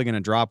you're probably going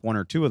to drop one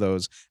or two of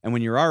those. And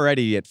when you're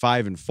already at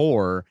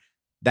 5-4,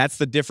 that's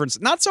the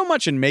difference. Not so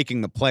much in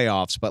making the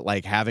playoffs, but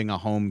like having a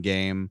home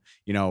game,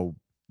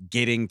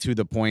 getting to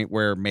the point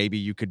where maybe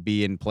you could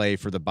be in play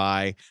for the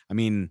bye. I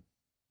mean,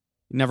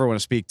 you never want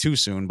to speak too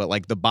soon, but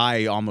like the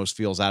bye almost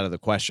feels out of the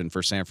question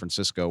for San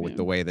Francisco with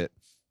the way that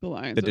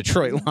the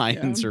Detroit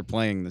Lions are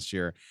playing this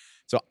year.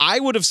 So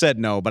I would have said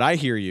no, but I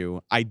hear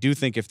you. I do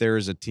think if there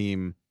is a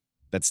team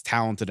that's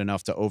talented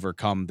enough to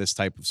overcome this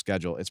type of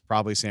schedule, it's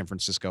probably San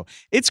Francisco.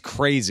 It's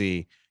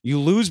crazy. You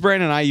lose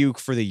Brandon Ayuk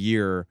for the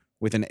year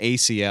with an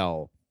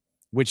ACL,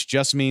 which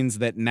just means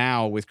that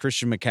now with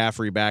Christian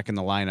McCaffrey back in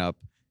the lineup,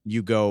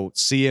 you go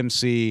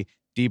CMC,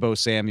 Deebo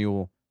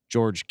Samuel,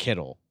 George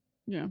Kittle.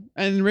 Yeah.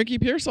 And Ricky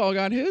Pearsall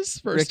got his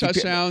first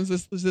touchdowns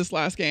this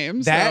last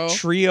game. That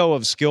trio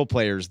of skill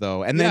players,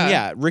 though. And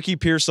then, Ricky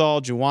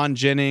Pearsall, Juwan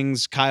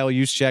Jennings, Kyle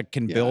Juszczyk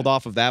can build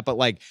off of that. But,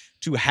 like,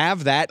 to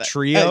have that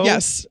trio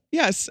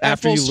yes,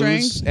 after you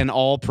lose an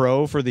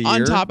all-pro for the year.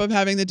 On top of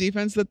having the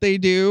defense that they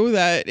do,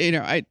 that,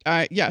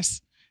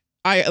 yes.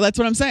 That's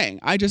what I'm saying.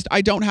 I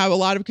don't have a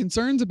lot of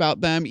concerns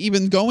about them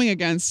even going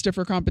against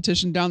stiffer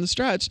competition down the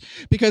stretch,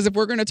 because if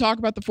we're going to talk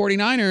about the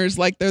 49ers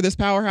like they're this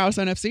powerhouse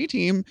NFC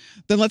team,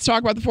 then let's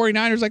talk about the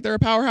 49ers like they're a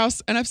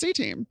powerhouse NFC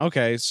team.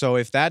 Okay, so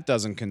if that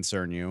doesn't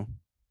concern you,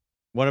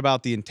 what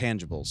about the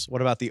intangibles?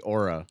 What about the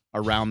aura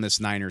around this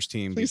Niners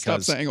team? Please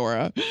stop saying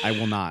aura. I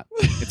will not.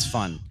 It's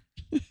fun.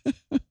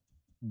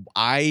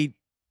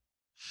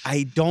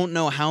 I don't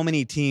know how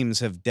many teams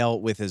have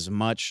dealt with as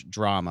much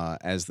drama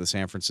as the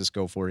San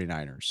Francisco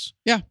 49ers.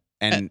 Yeah.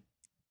 And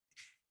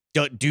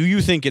do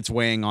you think it's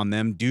weighing on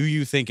them? Do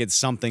you think it's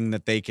something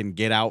that they can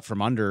get out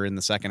from under in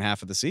the second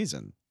half of the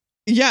season?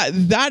 Yeah,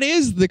 that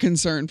is the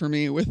concern for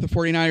me with the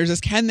 49ers,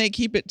 is can they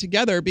keep it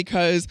together?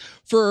 Because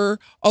for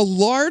a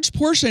large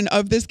portion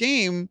of this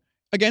game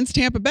against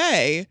Tampa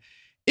Bay,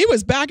 it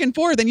was back and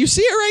forth. And you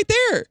see it right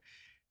there.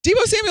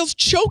 Deebo Samuel's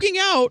choking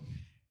out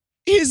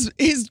his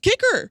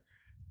kicker.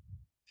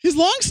 His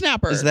long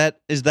snapper. Is that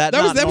was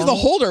the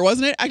holder,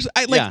 wasn't it? Actually,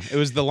 it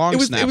was the long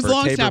snapper. It was the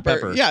long snapper.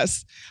 Pepper.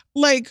 Yes.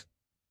 Like,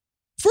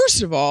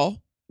 first of all,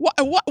 what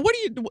do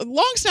you?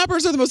 Long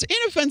snappers are the most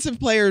inoffensive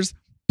players.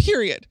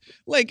 Period.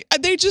 Like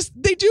they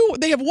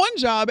have one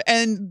job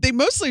and they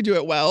mostly do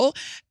it well.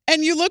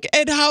 And you look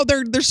at how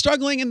they're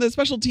struggling in the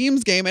special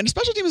teams game, and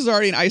special teams is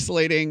already an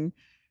isolating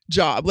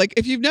job. Like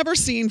if you've never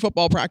seen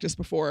football practice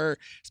before,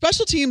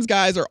 special teams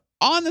guys are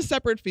on the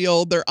separate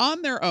field. They're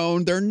on their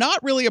own. They're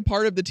not really a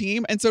part of the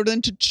team. And so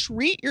then to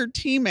treat your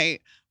teammate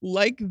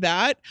like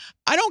that,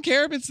 I don't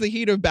care if it's the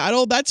heat of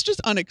battle, that's just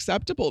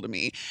unacceptable to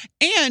me.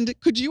 And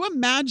could you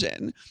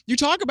imagine, you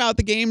talk about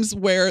the games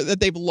that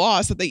they've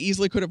lost that they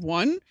easily could have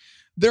won.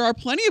 There are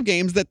plenty of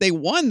games that they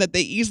won that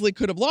they easily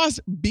could have lost,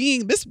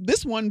 being this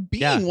one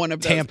being one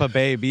of those. Tampa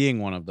Bay being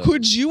one of those.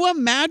 Could you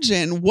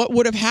imagine what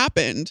would have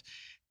happened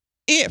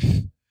if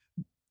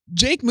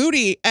Jake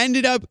Moody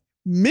ended up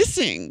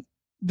missing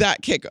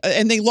that kick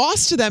and they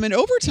lost to them in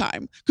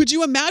overtime? Could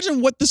you imagine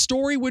what the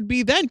story would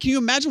be then? Can you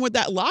imagine what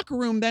that locker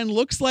room then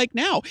looks like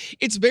now?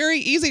 It's very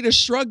easy to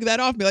shrug that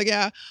off and be like,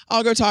 yeah,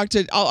 I'll go talk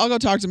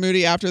to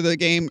Moody after the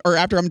game, or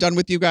after I'm done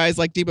with you guys,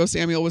 like Deebo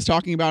Samuel was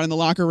talking about in the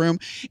locker room.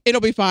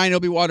 It'll be fine.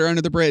 It'll be water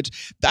under the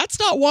bridge. That's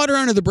not water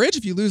under the bridge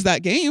if you lose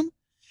that game.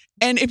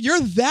 And if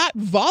you're that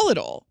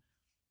volatile,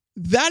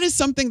 that is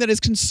something that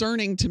is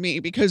concerning to me,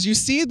 because you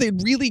see the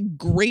really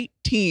great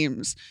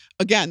teams,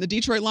 again, the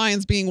Detroit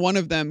Lions being one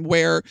of them,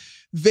 where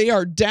they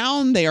are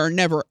down, they are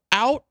never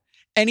out.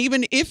 And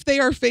even if they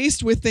are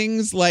faced with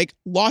things like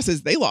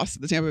losses, they lost to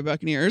the Tampa Bay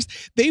Buccaneers,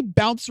 they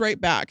bounce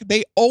right back.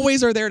 They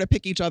always are there to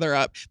pick each other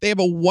up. They have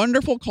a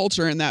wonderful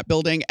culture in that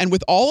building. And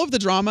with all of the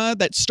drama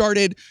that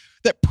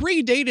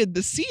predated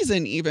the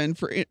season, even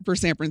for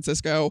San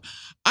Francisco,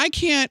 I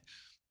can't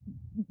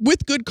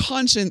with good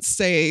conscience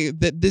say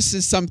that this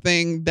is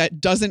something that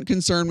doesn't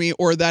concern me,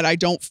 or that I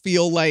don't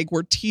feel like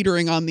we're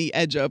teetering on the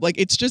edge of. Like,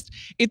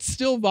 it's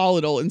still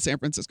volatile in San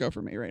Francisco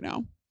for me right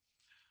now.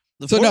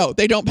 No,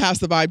 they don't pass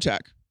the vibe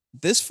check.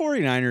 This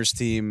 49ers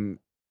team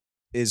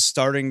is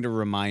starting to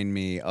remind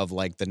me of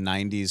like the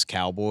 90s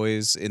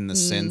Cowboys in the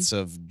sense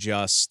of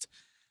just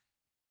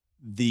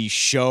the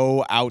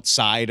show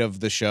outside of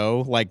the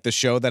show, like the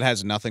show that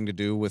has nothing to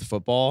do with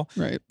football.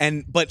 Right.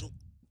 But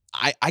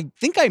I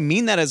think I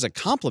mean that as a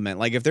compliment.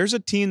 Like, if there's a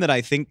team that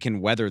I think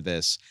can weather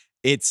this,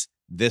 it's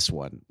this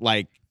one.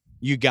 Like,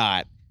 you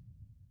got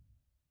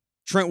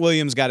Trent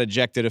Williams got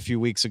ejected a few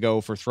weeks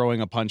ago for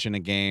throwing a punch in a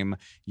game.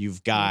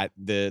 You've got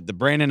the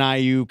Brandon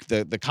Ayuk,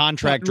 the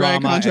contract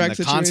drama, and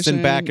the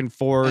constant back and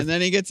forth. And then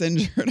he gets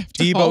injured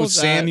after Deebo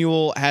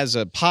Samuel has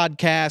a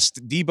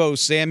podcast. Deebo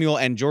Samuel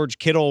and George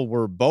Kittle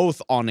were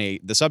both on the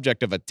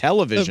subject of a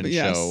television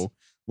show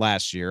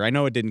last year. I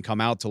know it didn't come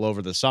out till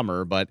over the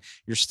summer, but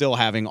you're still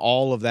having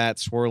all of that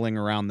swirling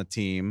around the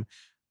team.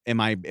 Am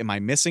I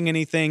missing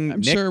anything?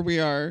 I'm sure we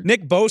are.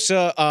 Nick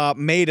Bosa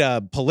made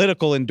a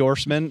political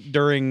endorsement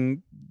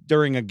during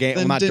a game.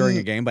 Well, not during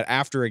a game, but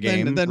after a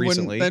game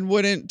recently.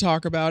 Wouldn't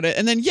talk about it.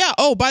 And then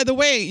oh, by the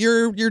way,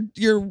 your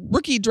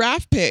rookie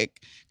draft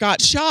pick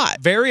got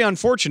shot. Very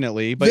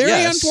unfortunately, but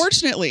very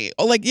unfortunately.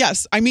 Like,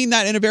 yes, I mean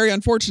that in a very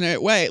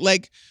unfortunate way.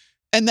 Like,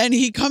 and then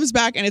he comes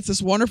back and it's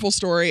this wonderful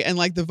story, and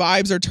like the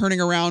vibes are turning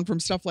around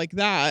from stuff like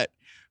that.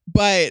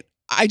 But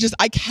I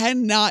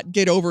cannot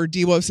get over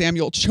Deebo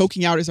Samuel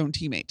choking out his own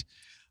teammate.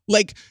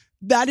 Like,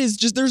 that is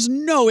just, there's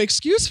no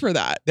excuse for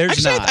that.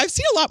 I've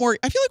seen a lot more.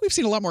 I feel like we've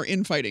seen a lot more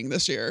infighting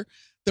this year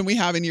than we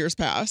have in years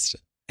past.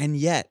 And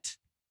yet,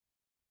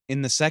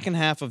 in the second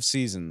half of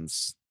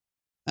seasons.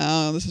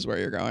 Oh, this is where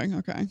you're going.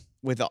 Okay.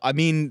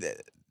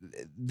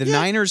 The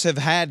Niners have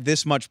had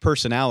this much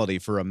personality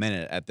for a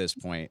minute at this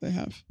point. They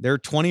have. They're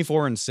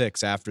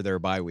 24-6 after their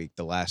bye week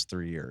the last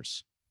 3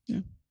 years.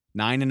 Yeah.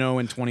 9-0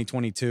 in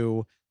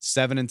 2022.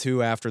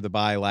 7-2 after the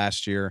bye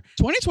last year.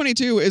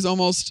 2022 is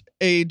almost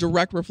a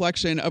direct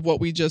reflection of what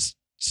we just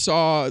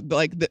saw,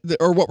 like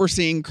or what we're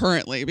seeing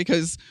currently,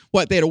 because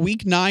they had a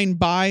week 9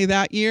 bye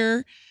that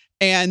year,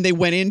 and they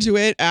went into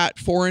it at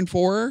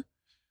 4-4,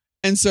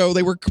 and so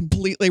they were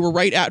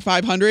right at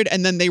 500,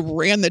 and then they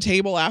ran the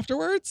table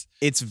afterwards.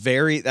 It's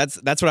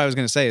that's what I was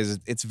going to say. Is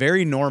it's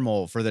very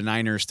normal for the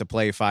Niners to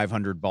play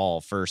 500 ball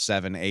for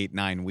 7, 8,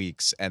 9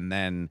 weeks and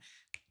then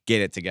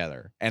get it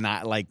together, and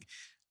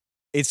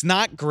it's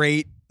not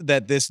great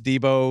that this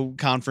Deebo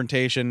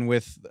confrontation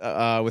with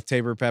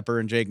Tabor Pepper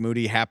and Jake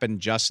Moody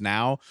happened just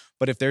now.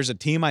 But if there's a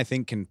team I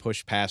think can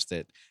push past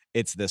it,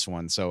 it's this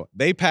one. So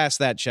they passed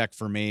that check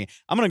for me.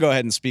 I'm going to go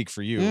ahead and speak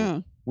for you.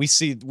 Yeah. We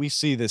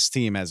see this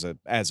team as a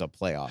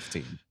playoff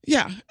team.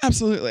 Yeah,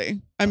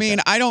 absolutely. I mean,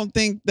 I don't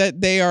think that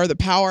they are the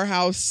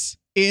powerhouse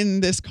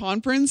in this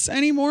conference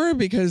anymore,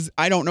 because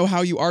I don't know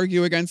how you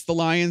argue against the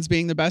Lions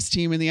being the best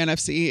team in the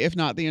NFC, if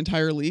not the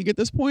entire league at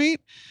this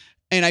point.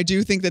 And I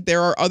do think that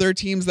there are other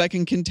teams that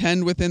can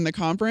contend within the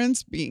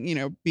conference, be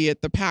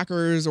it the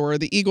Packers or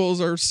the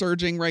Eagles are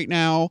surging right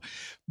now,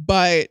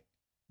 but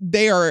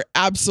they are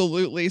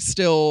absolutely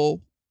still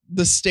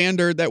the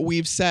standard that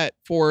we've set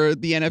for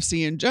the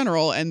NFC in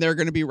general, and they're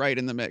going to be right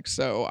in the mix.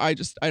 So I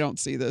don't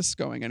see this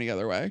going any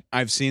other way.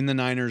 I've seen the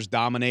Niners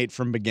dominate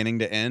from beginning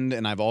to end,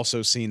 and I've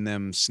also seen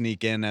them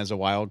sneak in as a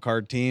wild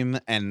card team.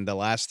 And the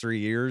last 3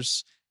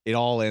 years, it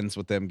all ends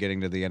with them getting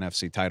to the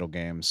NFC title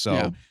game. So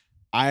yeah.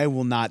 I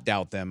will not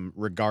doubt them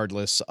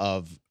regardless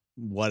of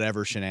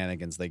whatever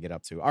shenanigans they get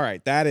up to. All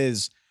right, that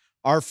is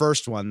our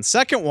first one.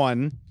 Second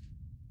one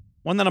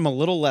that I'm a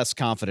little less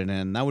confident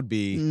in, that would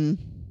be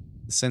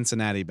the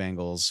Cincinnati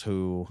Bengals,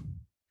 who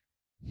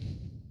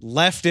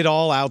left it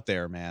all out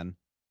there, man.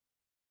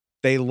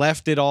 They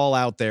left it all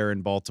out there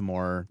in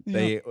Baltimore.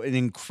 Yeah. An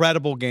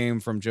incredible game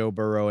from Joe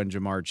Burrow and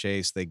Jamar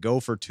Chase. They go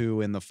for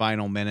 2 in the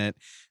final minute.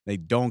 They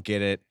don't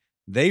get it.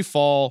 They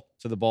fall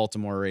to the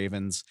Baltimore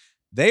Ravens.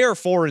 They are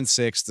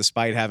 4-6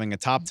 despite having a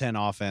top 10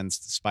 offense,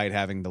 despite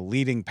having the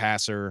leading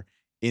passer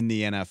in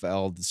the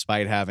NFL,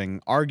 despite having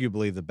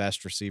arguably the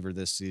best receiver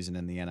this season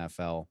in the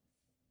NFL.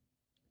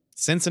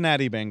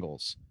 Cincinnati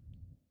Bengals,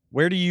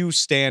 where do you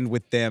stand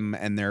with them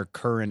and their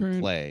current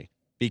play?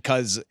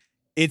 Because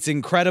it's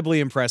incredibly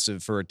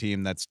impressive for a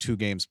team that's 2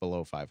 games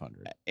below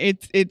 500.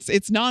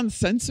 It's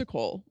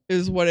nonsensical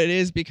is what it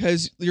is,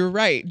 because you're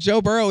right.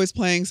 Joe Burrow is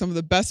playing some of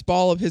the best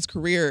ball of his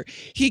career.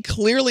 He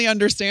clearly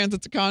understands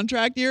it's a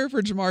contract year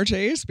for Jamar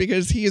Chase,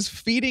 because he is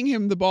feeding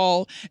him the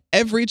ball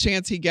every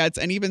chance he gets,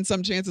 and even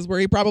some chances where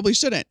he probably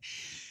shouldn't.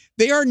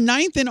 They are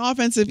 9th in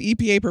offensive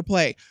EPA per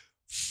play.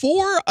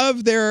 4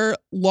 of their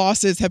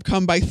losses have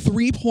come by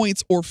 3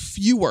 points or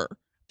fewer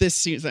this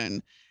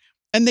season.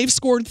 And they've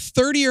scored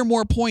 30 or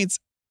more points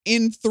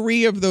in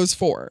 3 of those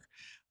 4.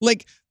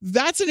 Like,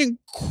 that's an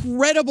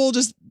incredible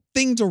just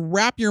thing to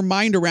wrap your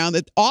mind around,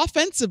 that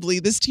offensively,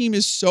 this team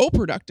is so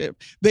productive.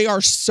 They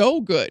are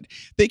so good.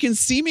 They can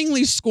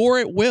seemingly score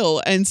at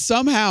will, and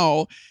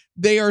somehow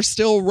they are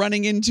still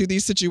running into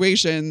these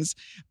situations,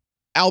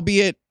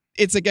 albeit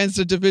it's against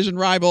a division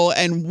rival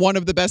and one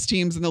of the best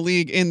teams in the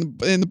league in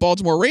the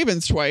Baltimore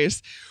Ravens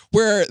twice,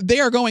 where they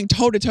are going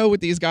toe to toe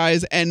with these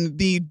guys. And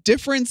the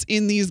difference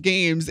in these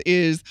games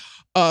is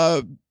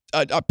a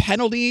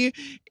penalty.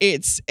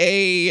 It's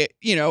a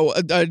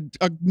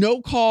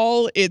no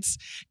call. It's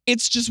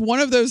just one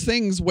of those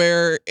things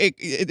where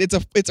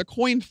it's a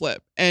coin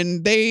flip,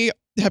 and they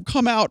have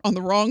come out on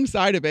the wrong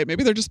side of it.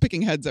 Maybe they're just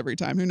picking heads every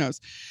time. Who knows?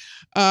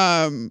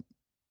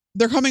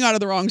 They're coming out of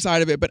the wrong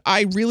side of it. But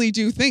I really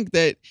do think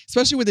that,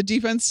 especially with the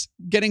defense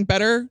getting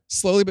better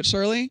slowly but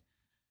surely.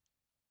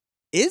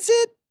 Is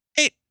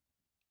it?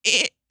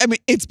 I mean,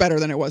 it's better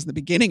than it was in the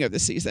beginning of the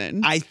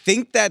season. I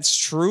think that's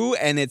true,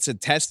 and it's a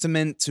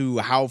testament to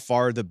how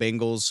far the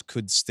Bengals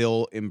could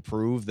still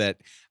improve. That,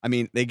 I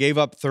mean, they gave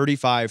up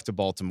 35 to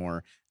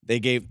Baltimore. They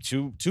gave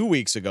two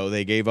weeks ago,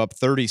 they gave up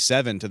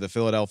 37 to the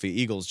Philadelphia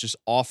Eagles, just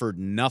offered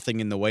nothing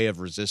in the way of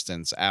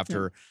resistance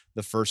after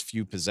the first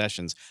few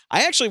possessions.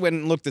 I actually went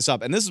and looked this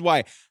up, and this is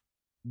why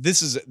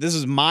this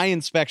is my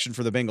inspection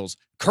for the Bengals.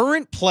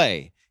 Current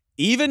play,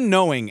 even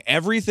knowing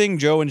everything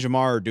Joe and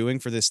Jamar are doing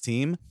for this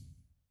team,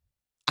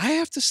 I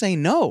have to say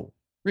no.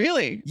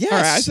 Really? Yes. All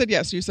right, I said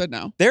yes. You said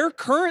no. Their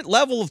current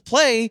level of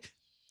play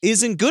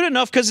isn't good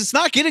enough because it's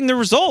not getting the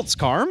results,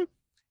 Carm.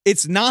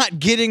 It's not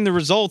getting the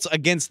results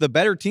against the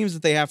better teams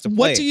that they have to play.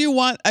 What do you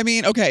want? I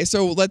mean, okay,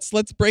 so let's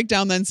break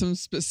down then some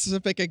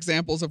specific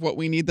examples of what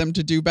we need them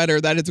to do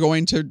better that it's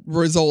going to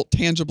result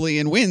tangibly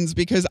in wins,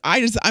 because I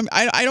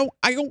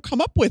don't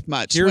come up with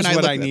much. Here's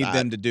what I need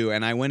them to do,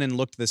 and I went and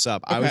looked this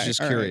up. Okay, I was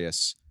just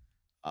curious.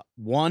 Right.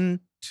 1,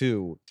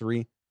 2,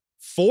 3,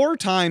 4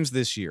 times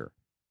this year,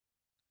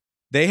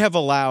 they have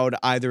allowed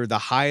either the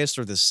highest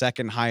or the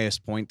second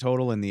highest point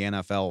total in the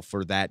NFL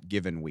for that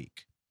given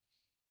week.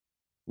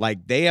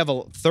 Like, they have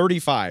a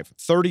 35,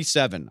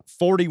 37,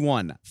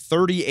 41,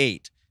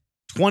 38,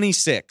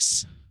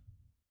 26.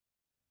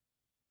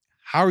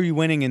 How are you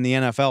winning in the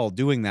NFL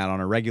doing that on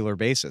a regular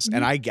basis?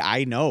 Mm-hmm. And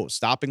I know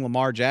stopping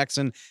Lamar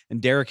Jackson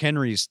and Derrick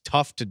Henry is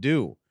tough to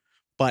do,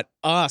 but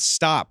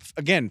stop.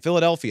 Again,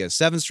 Philadelphia,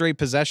 7 straight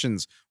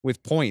possessions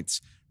with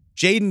points.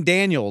 Jaden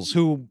Daniels,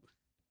 who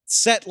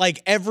set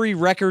like every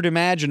record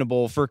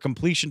imaginable for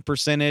completion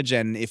percentage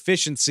and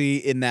efficiency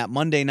in that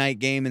Monday night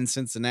game in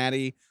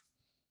Cincinnati.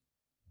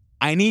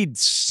 I need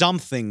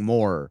something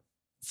more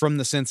from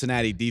the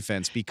Cincinnati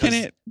defense,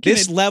 because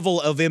this level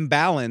of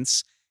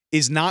imbalance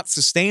is not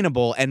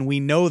sustainable, and we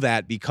know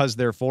that because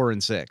they're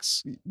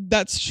 4-6.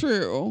 That's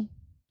true.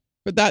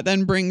 But that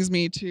then brings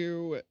me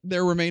to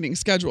their remaining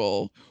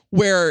schedule,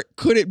 where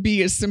could it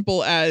be as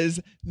simple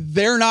as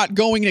they're not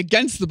going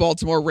against the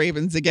Baltimore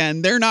Ravens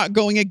again? They're not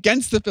going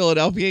against the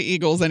Philadelphia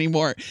Eagles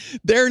anymore.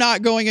 They're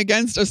not going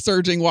against a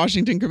surging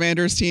Washington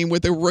Commanders team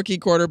with a rookie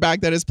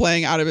quarterback that is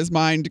playing out of his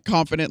mind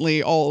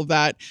confidently, all of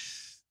that.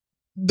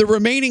 The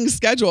remaining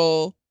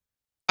schedule,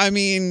 I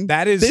mean,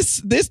 that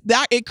is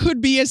that it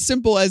could be as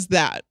simple as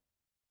that.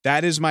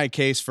 That is my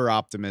case for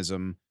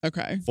optimism.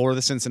 Okay. For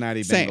the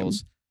Cincinnati Bengals.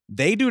 Same.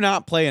 They do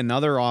not play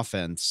another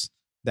offense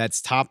that's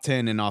top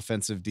 10 in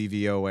offensive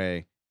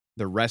DVOA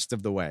the rest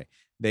of the way.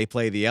 They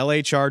play the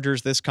LA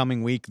Chargers this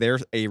coming week. They're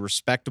a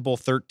respectable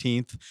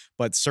 13th,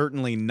 but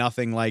certainly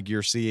nothing like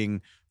you're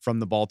seeing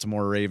from the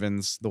Baltimore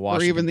Ravens, the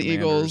Washington or even the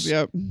Commanders,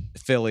 Eagles,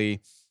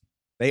 Philly.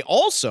 They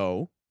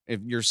also, if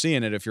you're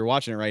seeing it, if you're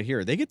watching it right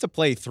here, they get to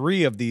play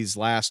 3 of these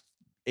last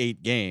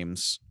 8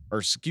 games,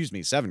 or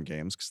 7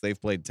 games, because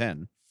they've played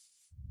 10.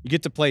 You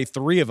get to play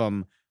 3 of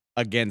them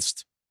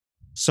against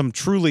some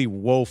truly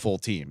woeful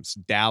teams: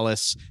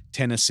 Dallas,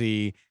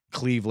 Tennessee,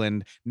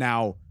 Cleveland.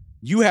 Now,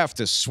 you have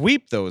to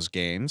sweep those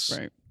games,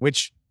 right?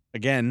 Which,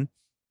 again,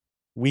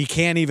 we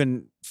can't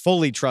even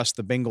fully trust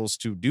the Bengals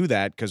to do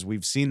that, because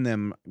we've seen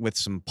them with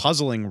some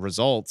puzzling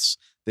results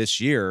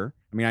this year.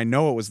 I mean, I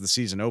know it was the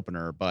season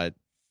opener, but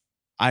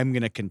I'm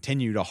going to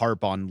continue to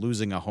harp on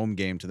losing a home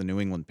game to the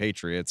New England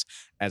Patriots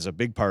as a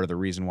big part of the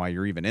reason why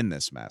you're even in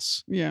this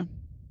mess. Yeah.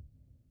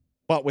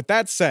 But with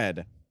that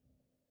said,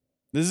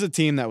 this is a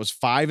team that was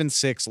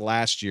 5-6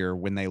 last year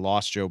when they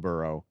lost Joe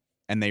Burrow,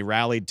 and they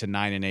rallied to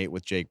 9-8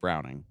 with Jake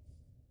Browning.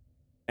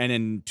 And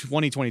in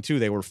 2022,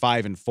 they were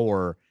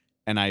 5-4,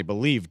 and I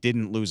believe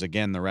didn't lose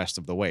again the rest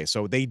of the way.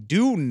 So they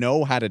do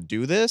know how to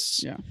do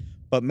this. Yeah.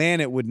 But man,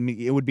 it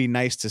would be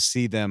nice to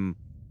see them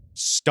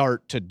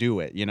start to do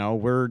it. You know,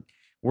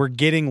 we're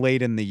getting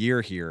late in the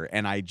year here,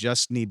 and I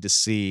just need to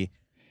see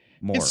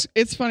more.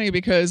 It's funny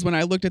because when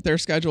I looked at their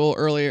schedule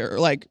earlier,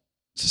 like,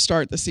 to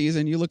start the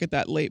season, you look at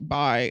that late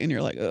bye and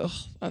you're like, ugh,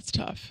 that's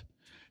tough.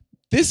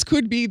 This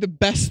could be the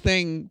best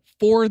thing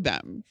for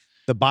them.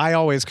 The bye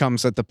always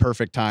comes at the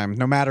perfect time,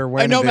 no matter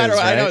when. Right?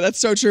 I know that's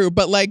so true.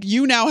 But like,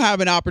 you now have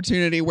an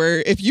opportunity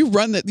where if you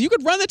you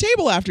could run the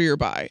table after your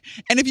bye.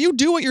 And if you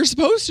do what you're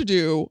supposed to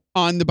do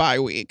on the bye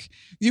week,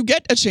 you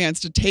get a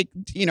chance to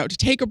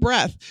take a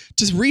breath,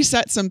 to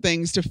reset some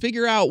things, to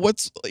figure out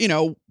what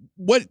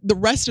the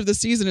rest of the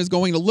season is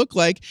going to look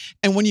like.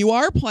 And when you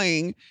are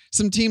playing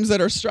some teams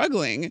that are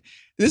struggling,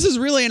 this is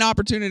really an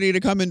opportunity to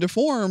come into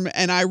form.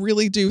 And I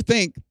really do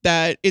think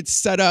that it's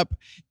set up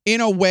in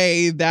a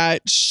way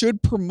that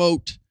should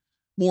promote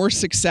more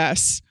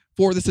success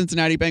for the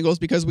Cincinnati Bengals,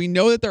 because we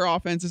know that their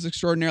offense is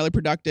extraordinarily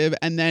productive.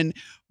 And then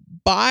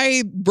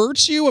by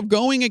virtue of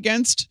going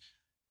against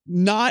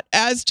not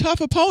as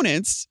tough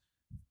opponents,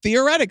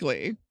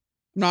 theoretically, I'm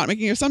not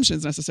making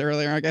assumptions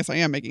necessarily, or I guess I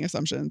am making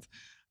assumptions,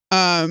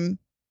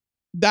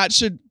 that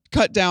should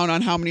cut down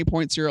on how many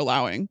points you're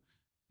allowing,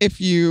 if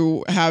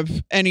you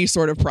have any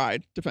sort of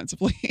pride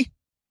defensively.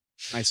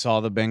 I saw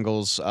the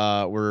Bengals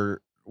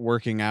were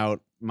working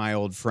out my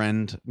old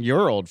friend,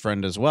 your old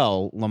friend as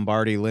well,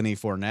 Lombardi, Lenny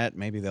Fournette.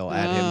 Maybe they'll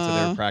add him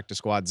to their practice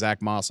squad. Zach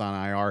Moss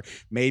on IR.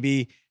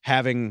 Maybe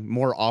having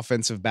more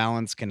offensive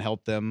balance can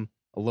help them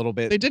a little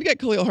bit. They did get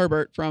Khalil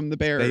Herbert from the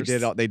Bears.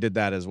 They did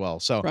that as well.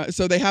 So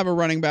they have a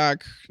running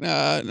back,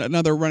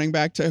 another running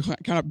back to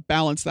kind of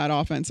balance that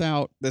offense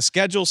out. The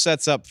schedule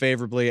sets up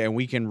favorably, and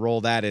we can roll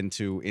that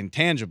into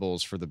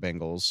intangibles for the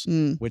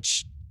Bengals,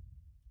 which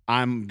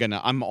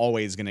I'm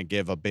always gonna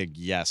give a big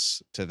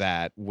yes to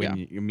that.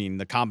 You mean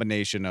the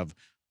combination of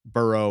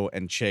Burrow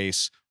and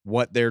Chase,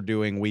 what they're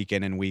doing week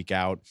in and week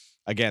out.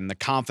 Again, the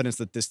confidence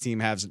that this team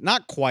has,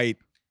 not quite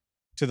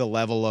to the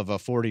level of a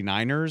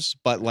 49ers,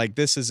 but like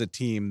this is a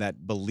team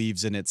that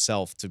believes in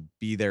itself to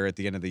be there at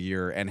the end of the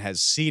year and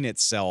has seen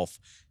itself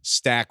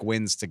stack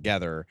wins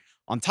together.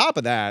 On top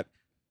of that,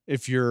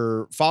 if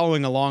you're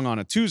following along on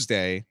a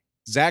Tuesday,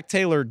 Zach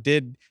Taylor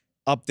did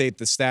update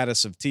the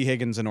status of T.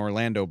 Higgins and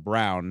Orlando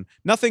Brown.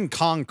 Nothing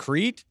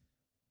concrete,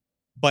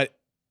 but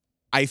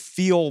I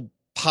feel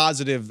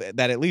positive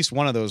that at least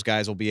one of those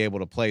guys will be able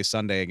to play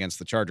Sunday against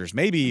the Chargers,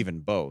 maybe even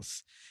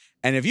both.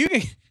 And if you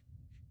can,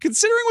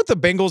 considering what the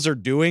Bengals are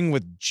doing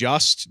with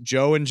just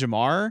Joe and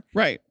Jamar,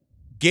 right,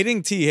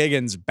 getting T.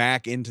 Higgins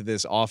back into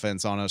this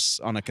offense on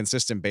a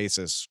consistent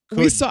basis.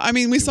 We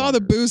saw the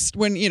boost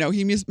when,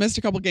 he missed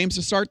a couple games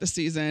to start the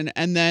season.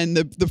 And then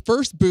the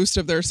first boost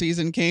of their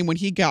season came when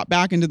he got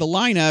back into the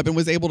lineup and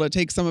was able to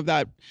take some of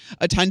that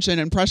attention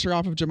and pressure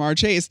off of Jamar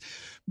Chase.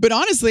 But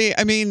honestly,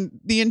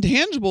 the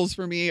intangibles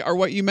for me are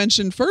what you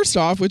mentioned first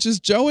off, which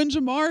is Joe and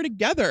Jamar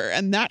together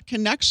and that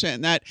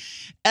connection, that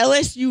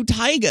LSU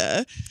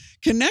Tiger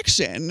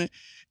connection.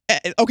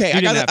 Okay,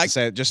 I got to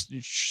say it, just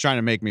trying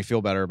to make me feel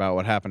better about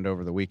what happened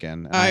over the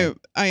weekend. I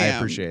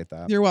appreciate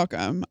that. You're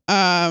welcome.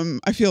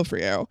 I feel for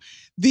you.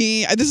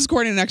 This is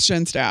according to Next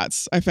Gen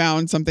Stats. I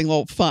found something a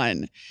little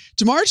fun.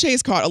 Jamar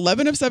Chase caught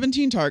 11 of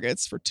 17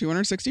 targets for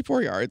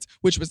 264 yards,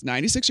 which was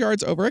 96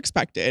 yards over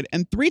expected,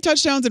 and 3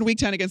 touchdowns in Week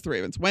 10 against the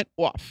Ravens. Went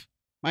off.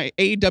 My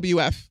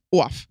AWF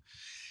off.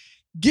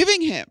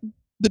 Giving him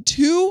the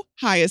 2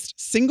 highest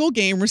single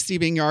game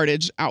receiving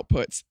yardage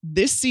outputs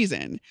this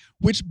season,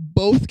 which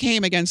both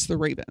came against the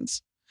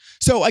Ravens.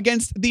 So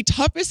against the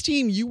toughest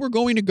team you were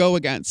going to go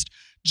against,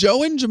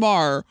 Joe and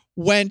Jamar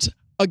went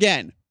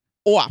again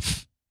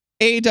off.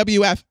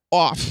 AWF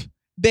off.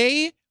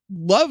 They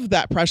love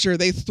that pressure.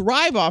 They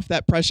thrive off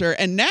that pressure.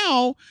 And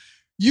now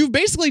you've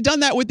basically done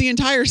that with the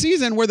entire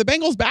season where the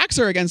Bengals' backs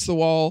are against the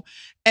wall.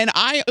 And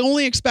I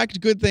only expect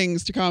good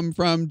things to come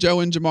from Joe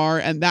and Jamar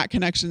and that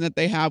connection that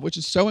they have, which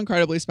is so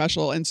incredibly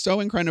special and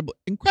so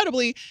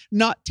incredibly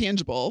not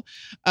tangible.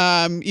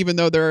 Even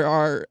though there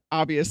are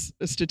obvious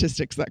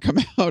statistics that come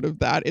out of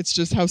that, it's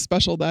just how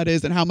special that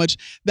is and how much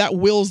that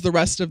wills the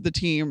rest of the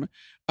team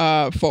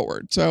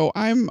forward. So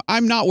I'm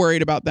not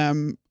worried about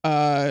them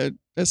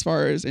as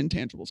far as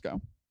intangibles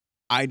go.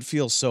 I'd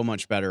feel so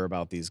much better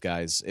about these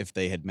guys if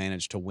they had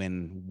managed to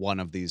win one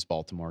of these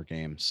Baltimore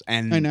games.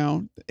 And I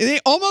know they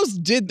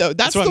almost did, though.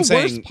 That's the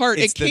worst part.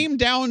 It came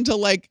down to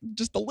like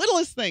just the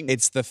littlest thing.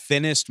 It's the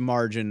thinnest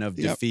margin of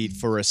defeat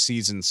for a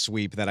season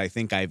sweep that I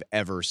think I've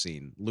ever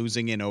seen.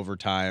 Losing in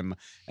overtime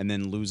and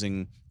then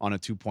losing on a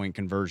 2-point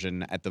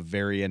conversion at the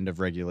very end of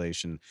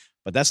regulation.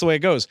 But that's the way it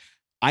goes.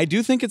 I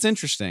do think it's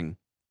interesting.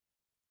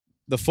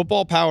 The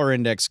Football Power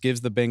Index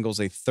gives the Bengals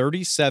a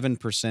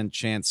 37%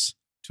 chance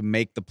to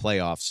make the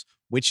playoffs,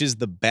 which is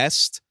the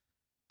best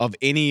of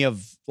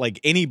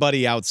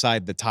anybody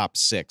outside the top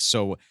 6.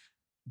 So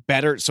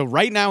better. So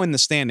right now in the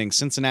standings,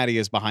 Cincinnati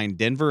is behind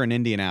Denver and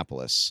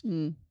Indianapolis.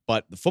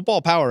 But the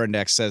Football Power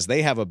Index says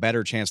they have a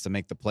better chance to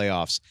make the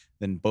playoffs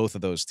than both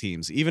of those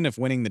teams. Even if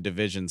winning the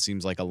division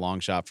seems like a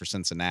long shot for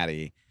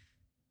Cincinnati,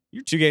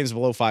 you're 2 games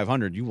below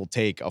 500, you will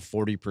take a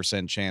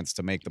 40% chance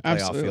to make the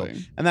playoff field.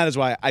 And that is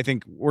why I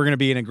think we're going to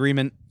be in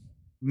agreement.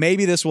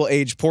 Maybe this will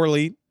age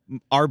poorly.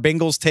 Our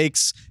Bengals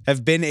takes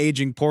have been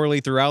aging poorly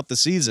throughout the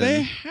season.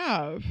 They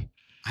have.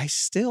 I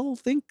still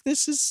think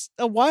this is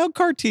a wild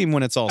card team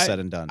when it's all said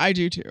and done. I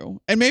do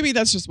too. And maybe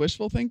that's just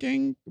wishful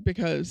thinking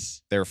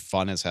because they're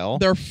fun as hell.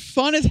 They're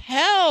fun as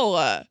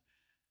hell.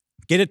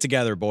 Get it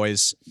together,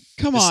 boys.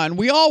 Come on.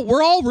 We're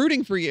all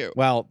rooting for you.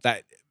 Well,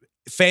 that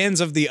fans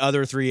of the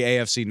other 3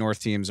 AFC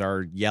North teams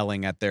are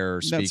yelling at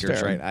their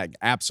speakers, right? I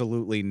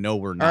absolutely know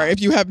we're not. All right,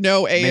 if you have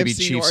no Maybe AFC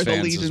Chiefs North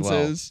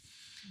allegiances.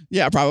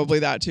 Yeah, probably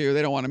that too.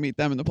 They don't want to meet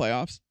them in the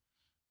playoffs.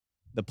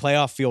 The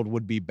playoff field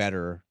would be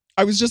better.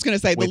 I was just going to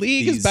say the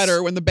league is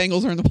better when the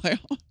Bengals are in the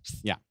playoffs.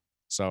 Yeah.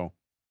 So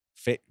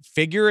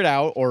figure it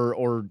out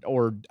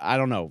or I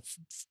don't know.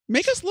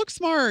 Make us look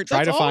smart.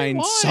 Try to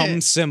find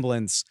some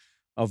semblance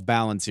of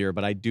balance here,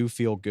 but I do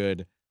feel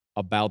good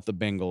about the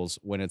Bengals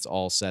when it's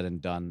all said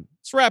and done.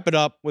 Let's wrap it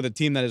up with a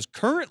team that is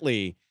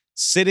currently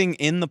sitting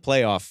in the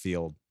playoff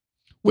field.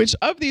 Which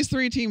of these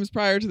 3 teams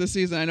prior to the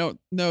season, I don't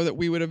know that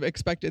we would have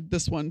expected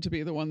this one to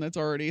be the one that's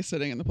already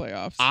sitting in the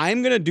playoffs.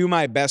 I'm going to do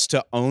my best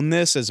to own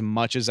this as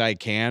much as I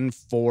can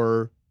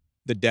for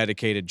the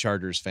dedicated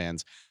Chargers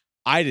fans.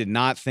 I did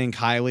not think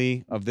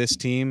highly of this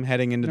team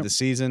heading into the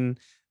season.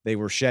 They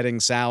were shedding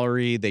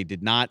salary. They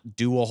did not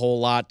do a whole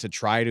lot to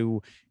try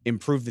to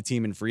improve the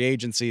team in free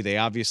agency. They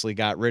obviously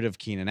got rid of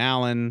Keenan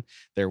Allen.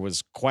 There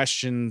was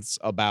questions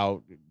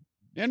about...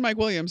 And Mike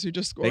Williams, who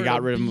just scored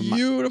rid of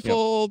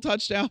beautiful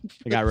touchdown.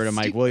 They got rid of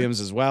Mike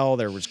Williams as well.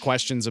 There was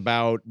questions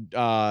about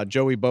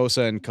Joey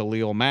Bosa and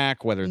Khalil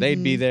Mack, whether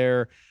they'd be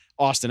there.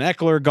 Austin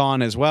Eckler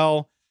gone as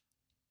well.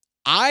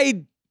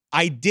 I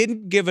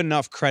didn't give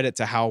enough credit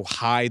to how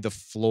high the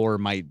floor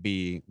might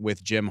be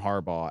with Jim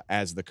Harbaugh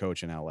as the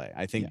coach in LA.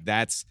 I think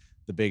that's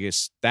the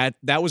biggest, that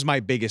was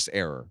my biggest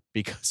error,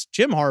 because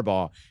Jim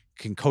Harbaugh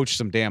can coach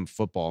some damn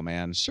football,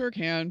 man. Sure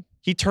can.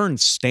 He turned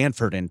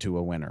Stanford into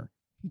a winner.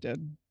 He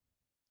did.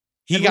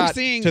 He got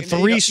to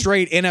 3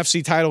 straight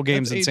NFC title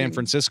games in San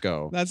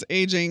Francisco. That's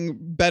aging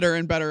better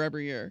and better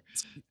every year.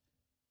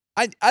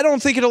 I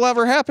don't think it'll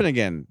ever happen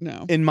again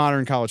in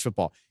modern college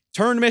football.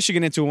 Turned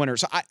Michigan into a winner.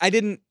 So I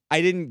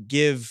didn't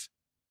give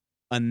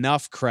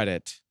enough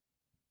credit.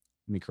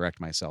 Let me correct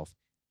myself.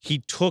 He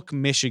took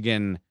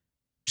Michigan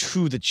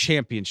to the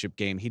championship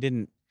game. He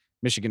didn't.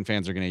 Michigan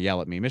fans are going to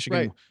yell at me.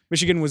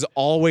 Michigan was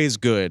always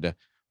good,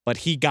 but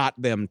he got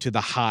them to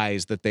the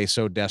highs that they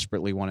so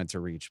desperately wanted to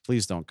reach.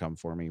 Please don't come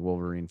for me,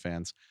 Wolverine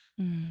fans.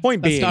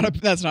 Point being,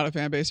 that's not a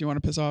fan base you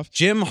want to piss off.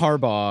 Jim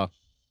Harbaugh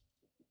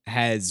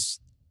has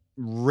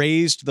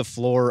raised the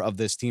floor of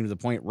this team to the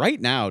point right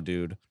now,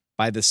 dude,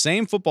 by the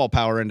same football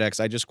power index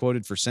I just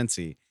quoted for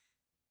Cincy,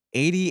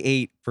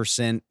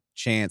 88%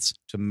 chance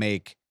to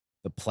make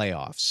the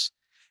playoffs.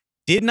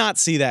 Did not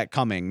see that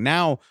coming.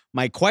 Now,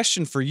 my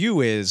question for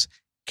you is,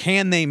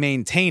 can they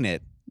maintain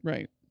it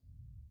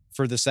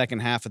for the second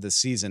half of the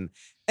season?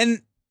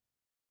 And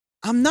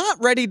I'm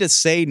not ready to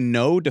say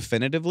no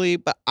definitively,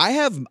 but I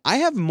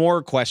have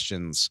more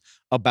questions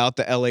about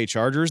the LA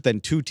Chargers than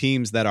two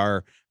teams that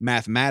are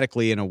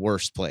mathematically in a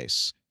worse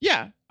place.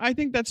 Yeah, I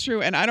think that's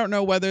true. And I don't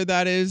know whether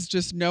that is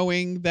just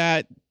knowing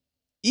that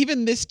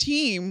even this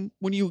team,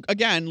 when you,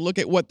 again, look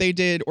at what they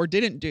did or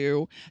didn't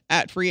do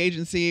at free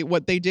agency,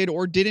 what they did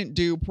or didn't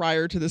do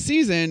prior to the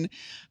season,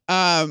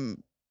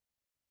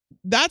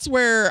 that's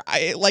where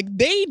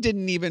they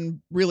didn't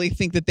even really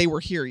think that they were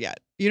here yet.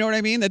 You know what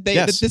I mean? That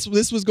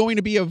this was going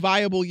to be a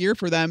viable year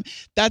for them.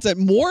 That's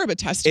more of a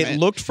testament. It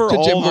looked for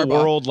all the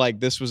world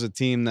like this was a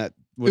team that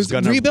was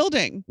going to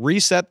rebuilding,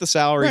 reset the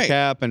salary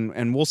cap,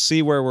 and we'll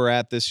see where we're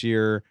at this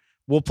year.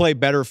 We'll play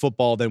better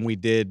football than we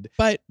did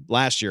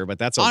last year, but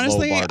that's a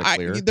low bar to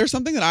clear. There's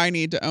something that I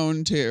need to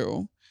own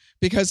too,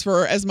 because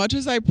for as much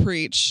as I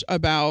preach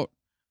about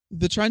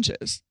the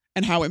trenches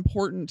and how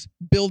important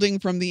building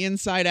from the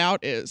inside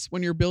out is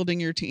when you're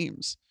building your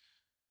teams,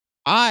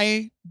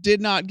 I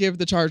did not give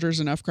the Chargers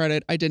enough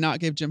credit. I did not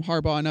give Jim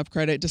Harbaugh enough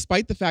credit,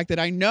 despite the fact that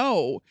I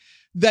know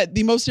that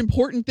the most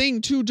important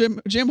thing to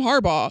Jim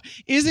Harbaugh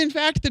is, in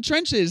fact, the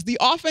trenches, the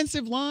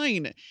offensive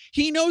line.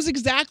 He knows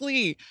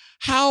exactly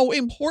how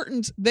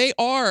important they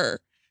are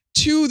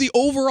to the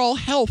overall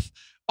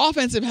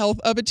offensive health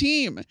of a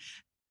team.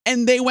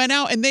 And they went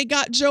out and they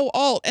got Joe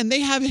Alt, and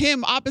they have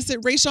him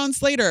opposite Rashawn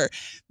Slater.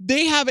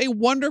 They have a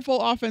wonderful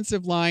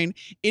offensive line.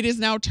 It is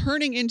now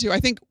turning into,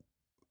 I think,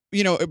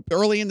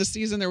 early in the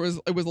season, it was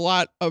a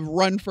lot of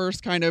run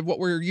first, kind of what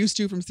we're used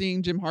to from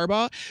seeing Jim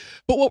Harbaugh.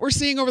 But what we're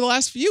seeing over the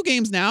last few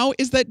games now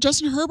is that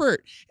Justin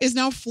Herbert is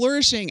now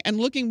flourishing and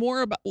looking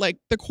more about like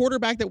the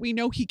quarterback that we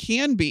know he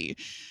can be.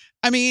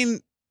 I mean,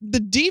 the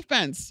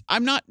defense, I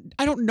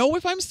don't know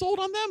if I'm sold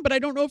on them, but I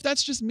don't know if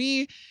that's just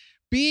me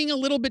being a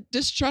little bit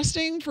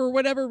distrusting for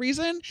whatever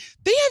reason.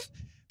 They're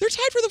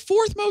tied for the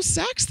 4th most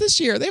sacks this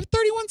year. They have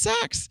 31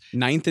 sacks.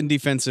 9th in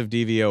defensive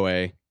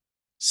DVOA.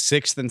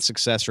 6th in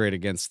success rate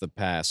against the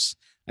pass.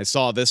 I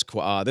saw this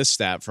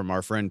stat from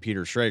our friend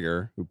Peter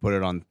Schrager, who put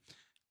it on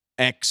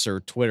X or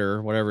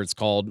Twitter, whatever it's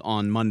called,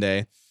 on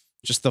Monday.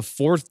 Just the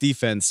 4th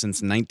defense since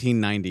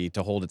 1990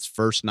 to hold its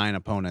first 9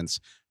 opponents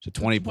to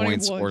 20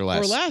 points or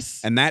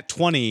less. And that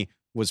 20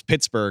 was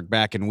Pittsburgh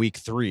back in week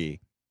 3.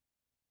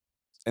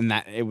 And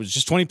that it was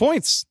just 20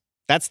 points.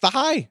 That's the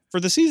high for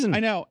the season. I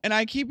know. And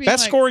I keep being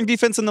best scoring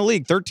defense in the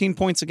league, 13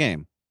 points a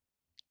game.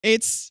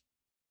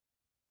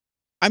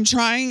 I'm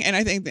trying, and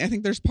I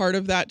think there's part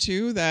of that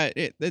too, that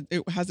it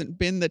hasn't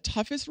been the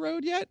toughest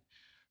road yet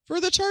for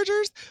the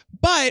Chargers.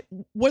 But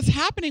what's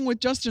happening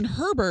with Justin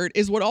Herbert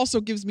is what also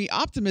gives me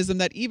optimism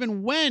that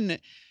even when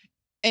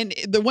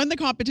the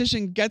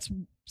competition gets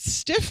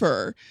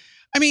stiffer,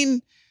 I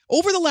mean,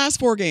 over the last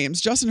 4 games,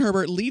 Justin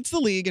Herbert leads the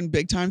league in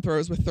big time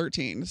throws with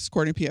 13,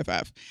 according to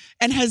PFF,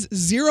 and has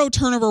 0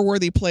 turnover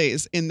worthy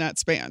plays in that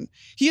span.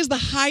 He is the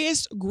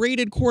highest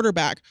graded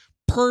quarterback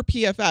per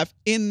PFF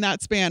in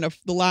that span of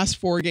the last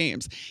 4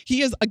 games.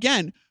 He is,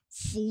 again,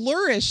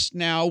 flourished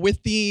now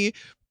with the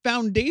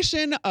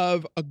foundation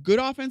of a good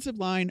offensive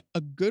line,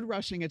 a good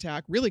rushing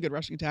attack, really good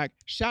rushing attack.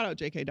 Shout out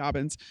J.K.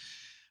 Dobbins.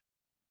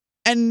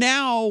 And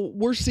now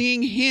we're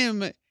seeing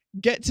him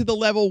get to the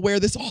level where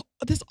this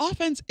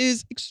offense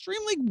is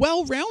extremely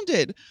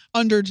well-rounded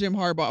under Jim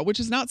Harbaugh, which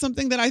is not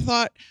something that I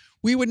thought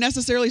we would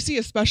necessarily see,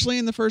 especially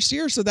in the first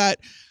year, so that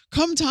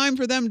come time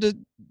for them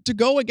to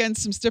go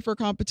against some stiffer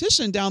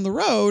competition down the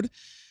road,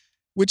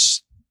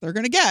 which they're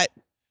going to get.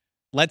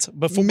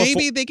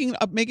 Maybe they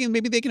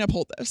can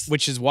uphold this.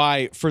 Which is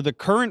why, for the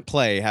current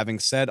play, having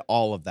said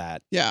all of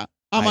that, yeah,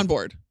 I'm on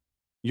board.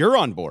 You're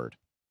on board.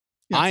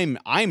 Yes.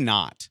 I'm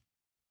not,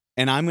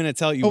 and I'm going to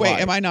tell you. Oh wait, why.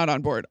 am I not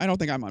on board? I don't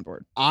think I'm on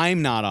board.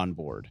 I'm not on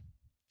board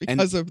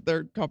because of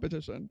their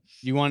competition.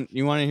 You want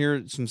to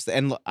hear some?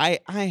 And I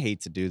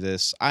hate to do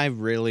this.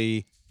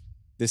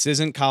 This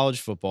isn't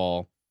college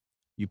football.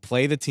 You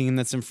play the team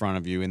that's in front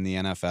of you in the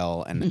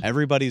NFL, and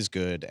everybody's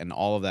good and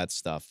all of that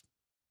stuff,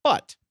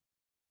 but.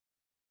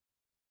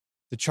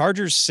 The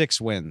Chargers' 6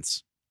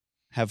 wins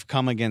have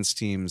come against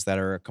teams that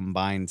are a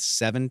combined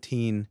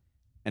 17-40.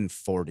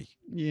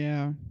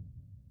 Yeah.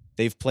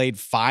 They've played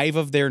 5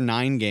 of their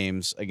 9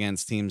 games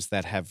against teams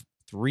that have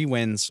 3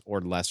 wins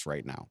or less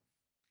right now.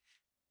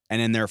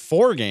 And in their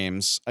 4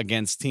 games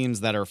against teams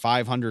that are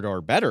 500 or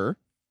better,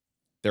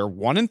 they're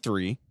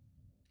 1-3.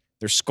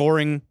 They're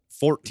scoring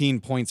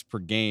 14 points per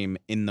game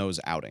in those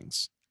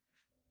outings.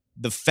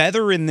 The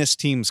feather in this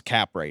team's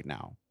cap right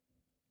now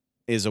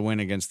is a win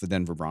against the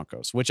Denver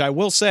Broncos, which I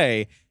will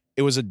say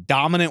it was a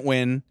dominant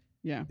win.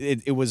 Yeah.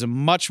 It was a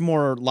much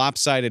more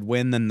lopsided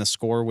win than the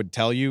score would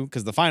tell you,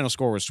 because the final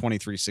score was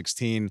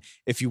 23-16.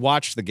 If you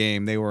watched the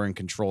game, they were in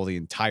control the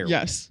entire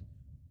way.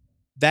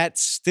 That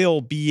still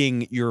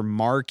being your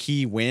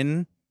marquee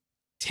win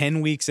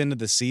 10 weeks into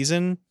the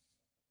season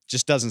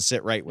just doesn't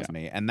sit right with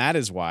me. And that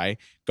is why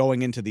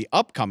going into the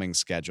upcoming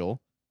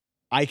schedule,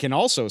 I can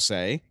also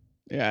say,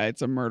 yeah,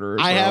 it's a murderer's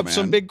I have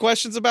some big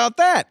questions about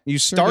that. You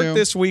start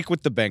this week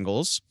with the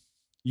Bengals.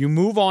 You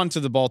move on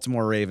to the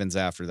Baltimore Ravens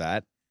after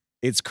that.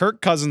 It's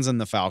Kirk Cousins and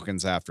the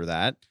Falcons after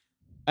that.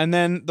 And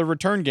then the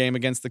return game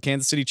against the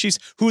Kansas City Chiefs,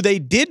 who they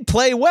did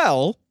play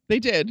well. They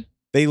did.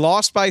 They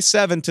lost by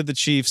 7 to the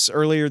Chiefs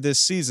earlier this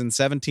season,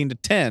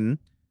 17-10.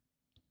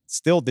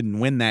 Still didn't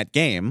win that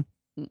game.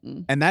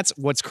 And that's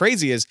what's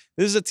crazy is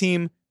this is a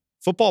team,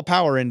 Football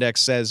Power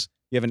Index says,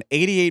 you have an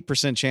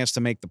 88% chance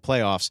to make the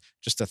playoffs,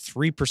 just a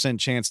 3%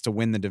 chance to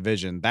win the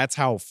division. That's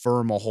how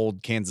firm a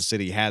hold Kansas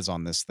City has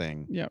on this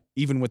thing,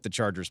 even with the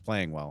Chargers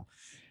playing well.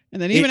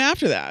 And then even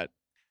after that.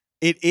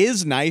 It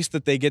is nice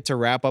that they get to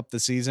wrap up the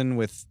season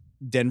with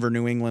Denver,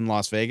 New England,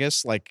 Las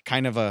Vegas, like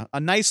kind of a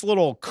nice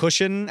little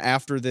cushion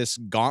after this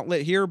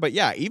gauntlet here. But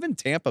yeah, even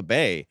Tampa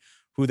Bay,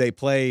 who they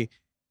play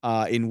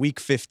in week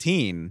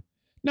 15.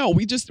 No,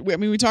 we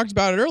talked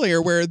about it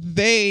earlier where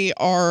they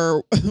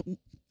are...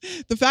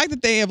 The fact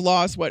that they have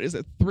lost,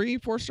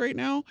 3-4 straight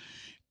now?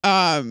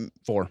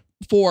 4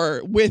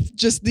 with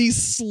just the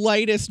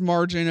slightest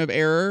margin of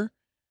error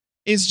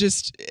is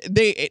just,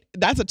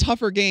 that's a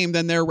tougher game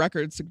than their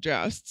record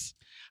suggests.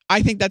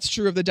 I think that's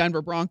true of the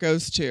Denver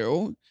Broncos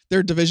too.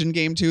 Their division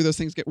game too. Those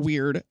things get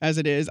weird as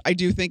it is. I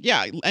do think,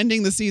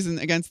 ending the season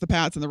against the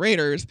Pats and the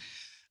Raiders,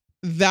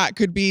 that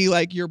could be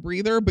like your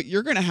breather, but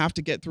you're going to have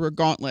to get through a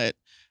gauntlet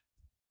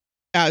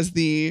as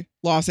the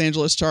Los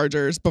Angeles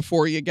Chargers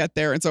before you get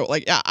there. And so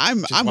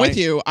I'm with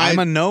you. I'm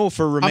a no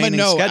for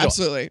remaining schedule.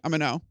 Absolutely. I'm a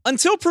no.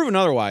 Until proven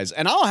otherwise.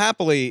 And I'll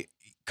happily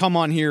come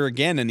on here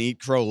again and eat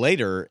crow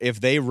later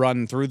if they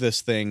run through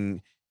this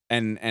thing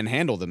and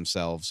handle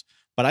themselves.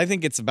 But I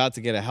think it's about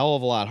to get a hell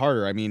of a lot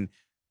harder. I mean,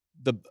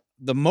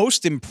 the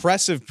most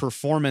impressive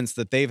performance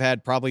that they've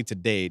had probably to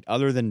date,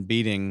 other than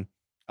beating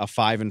a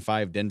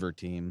 5-5 Denver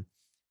team,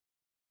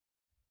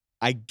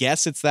 I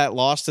guess it's that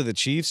loss to the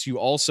Chiefs. You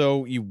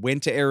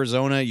went to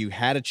Arizona. You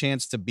had a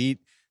chance to beat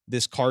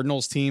this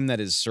Cardinals team that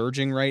is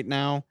surging right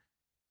now,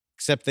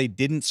 except they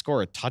didn't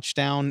score a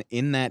touchdown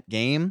in that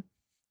game.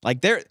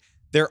 Like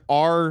there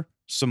are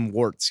some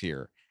warts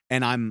here,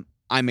 and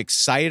I'm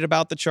excited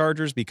about the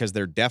Chargers because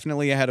they're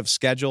definitely ahead of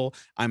schedule.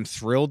 I'm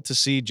thrilled to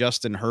see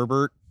Justin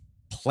Herbert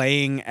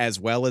playing as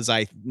well as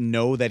I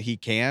know that he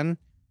can,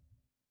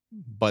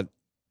 but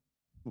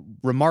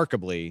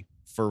remarkably,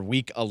 for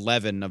week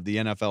 11 of the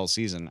NFL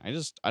season,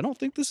 I don't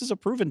think this is a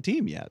proven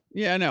team yet.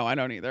 Yeah, no, I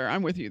don't either.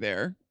 I'm with you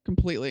there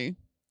completely.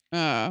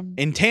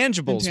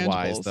 Intangibles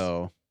wise,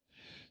 though.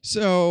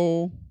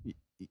 So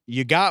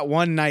you got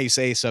one nice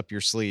ace up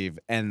your sleeve,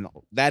 and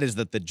that is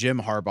that the Jim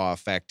Harbaugh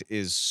effect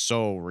is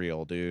so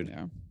real, dude.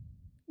 Yeah,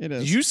 it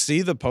is. Did you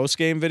see the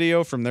post-game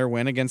video from their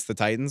win against the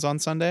Titans on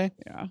Sunday?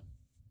 Yeah.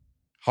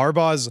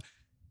 Harbaugh's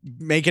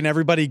making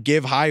everybody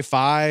give high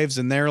fives,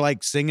 and they're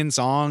like singing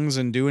songs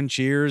and doing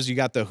cheers. You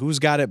got the "Who's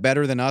Got It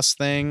Better Than Us"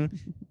 thing,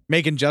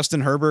 making Justin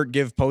Herbert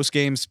give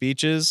post-game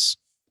speeches.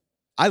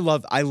 I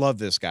love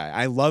this guy.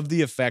 I love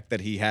the effect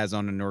that he has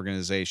on an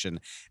organization.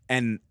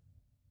 And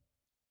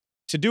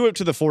to do it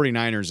to the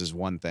 49ers is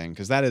one thing,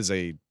 because that is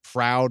a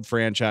proud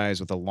franchise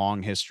with a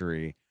long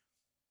history.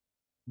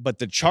 But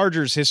the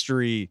Chargers'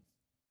 history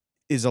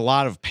is a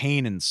lot of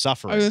pain and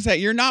suffering. I was going to say,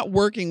 you're not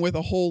working with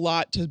a whole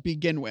lot to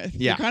begin with.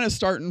 Yeah. You're kind of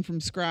starting from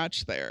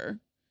scratch there.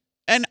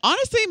 And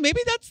honestly,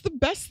 maybe that's the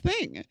best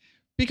thing.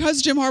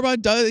 Because Jim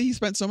Harbaugh he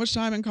spent so much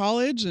time in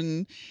college,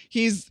 and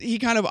he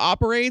kind of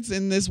operates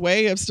in this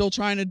way of still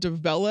trying to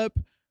develop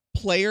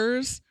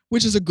players,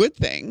 which is a good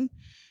thing.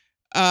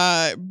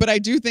 But I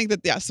do think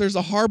that, yes, there's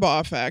a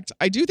Harbaugh effect.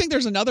 I do think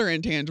there's another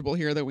intangible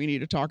here that we need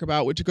to talk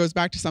about, which goes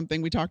back to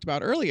something we talked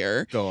about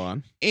earlier. Go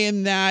on.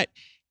 In that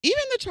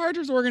even the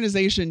Chargers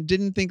organization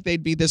didn't think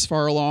they'd be this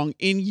far along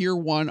in year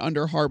one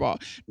under Harbaugh.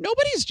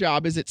 Nobody's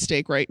job is at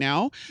stake right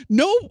now.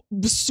 No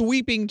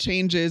sweeping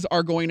changes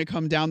are going to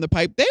come down the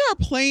pipe. They are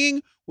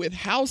playing with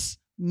house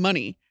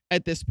money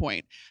at this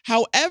point.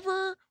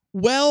 However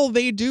well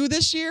they do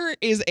this year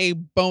is a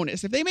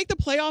bonus. If they make the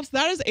playoffs,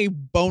 that is a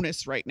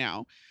bonus right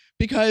now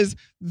because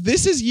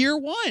this is year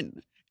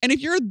one. And if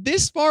you're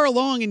this far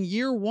along in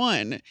year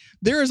one,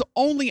 there is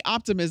only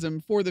optimism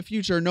for the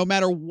future, no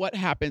matter what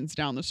happens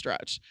down the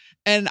stretch.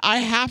 And I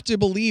have to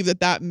believe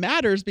that that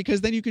matters because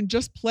then you can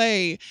just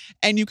play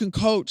and you can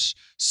coach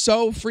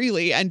so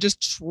freely and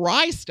just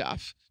try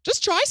stuff.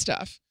 Just try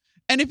stuff.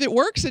 And if it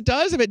works, it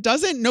does. If it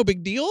doesn't, no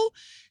big deal.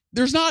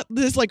 There's not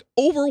this like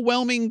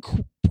overwhelming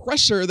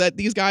pressure that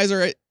these guys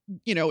are,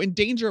 in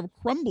danger of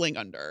crumbling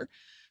under.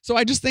 So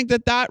I just think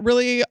that that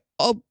really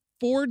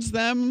affords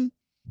them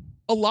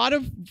a lot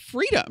of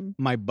freedom.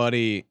 My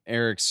buddy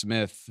Eric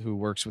Smith, who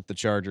works with the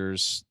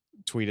Chargers,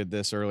 tweeted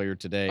this earlier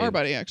today. Our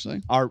buddy,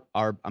 actually. Our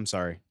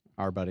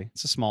buddy.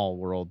 It's a small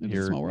world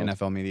here in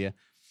NFL media.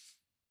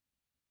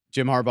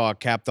 Jim Harbaugh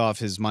capped off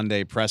his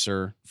Monday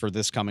presser for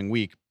this coming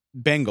week.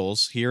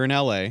 Bengals here in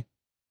LA,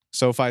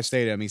 SoFi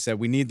Stadium. He said,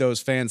 "We need those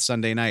fans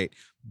Sunday night.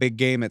 Big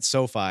game at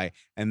SoFi,"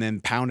 and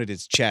then pounded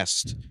his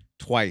chest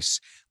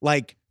twice.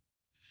 Like,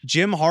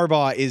 Jim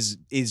Harbaugh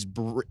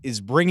is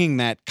bringing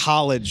that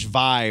college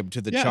vibe to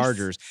the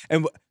Chargers.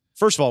 And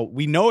first of all,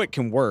 we know it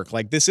can work.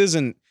 Like, this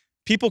isn't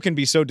 – people can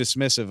be so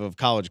dismissive of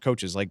college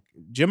coaches. Like,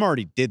 Jim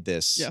already did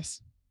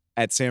this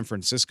at San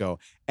Francisco,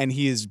 and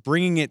he is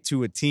bringing it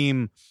to a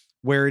team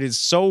where it is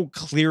so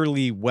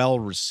clearly well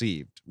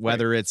received,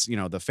 whether it's,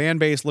 the fan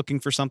base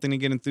looking for something to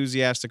get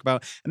enthusiastic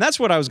about. And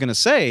that's what I was going to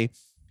say.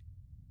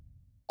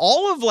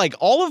 All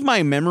of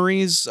my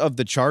memories of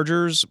the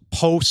Chargers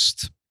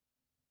post –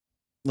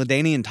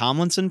 LaDainian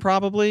Tomlinson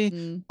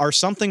probably are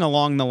something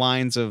along the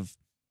lines of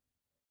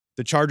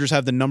the Chargers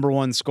have the number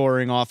one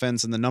scoring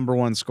offense and the number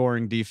one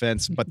scoring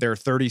defense, but they're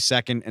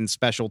 32nd in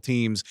special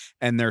teams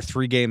and they're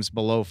 3 games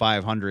below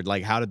 500.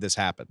 Like, how did this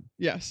happen?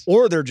 Yes.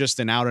 Or they're just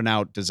an out and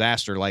out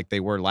disaster like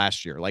they were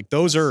last year. Like,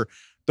 those are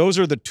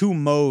the two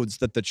modes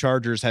that the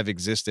Chargers have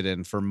existed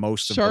in for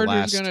most of the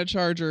last. Chargers gonna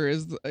Charger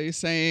is a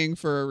saying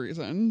for a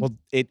reason. Well,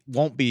 it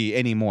won't be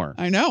anymore.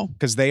 I know.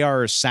 Because they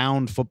are a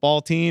sound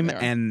football team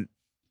and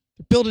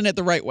building it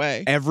the right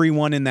way.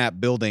 Everyone in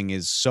that building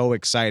is so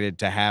excited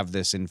to have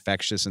this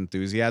infectious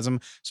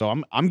enthusiasm. So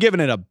I'm giving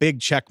it a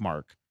big check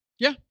mark.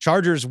 Yeah.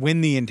 Chargers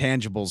win the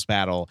intangibles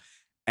battle.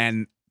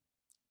 And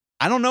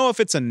I don't know if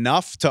it's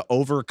enough to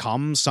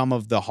overcome some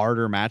of the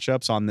harder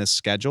matchups on this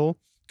schedule,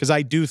 because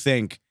I do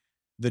think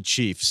the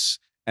Chiefs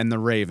and the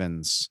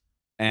Ravens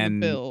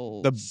and the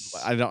Bills.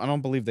 I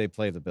don't believe they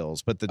play the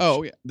Bills, but the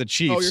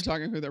Chiefs. Oh, you're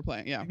talking who they're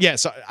playing. Yeah. Yeah.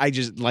 So I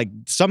just like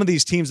some of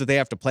these teams that they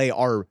have to play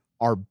are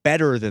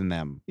better than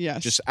them.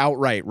 Yes. Just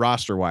outright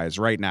roster-wise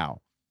right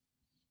now.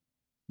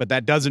 But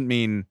that doesn't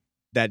mean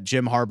that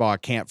Jim Harbaugh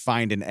can't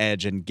find an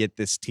edge and get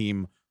this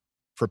team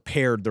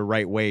prepared the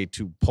right way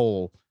to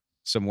pull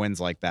some wins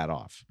like that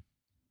off.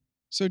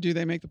 So do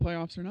they make the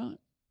playoffs or not?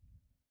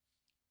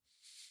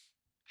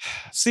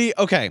 See,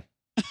 okay.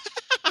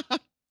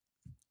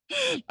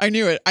 I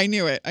knew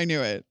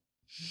it.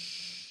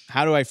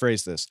 How do I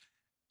phrase this?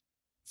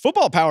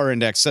 Football Power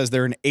Index says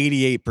they're an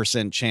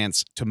 88%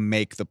 chance to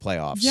make the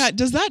playoffs. Yeah,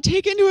 does that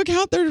take into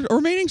account their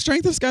remaining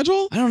strength of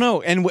schedule? I don't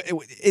know. And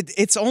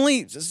it's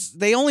only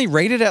they only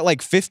rated at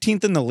like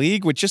 15th in the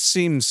league, which just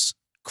seems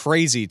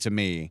crazy to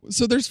me.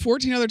 So there's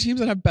 14 other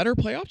teams that have better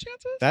playoff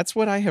chances? That's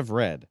what I have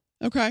read.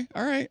 Okay,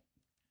 all right.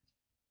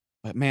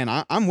 But man,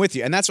 I'm with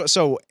you. And that's what,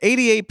 so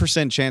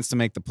 88% chance to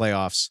make the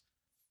playoffs.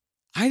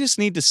 I just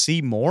need to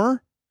see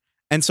more.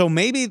 And so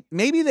maybe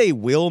they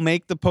will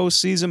make the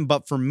postseason,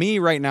 but for me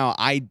right now,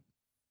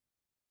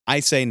 I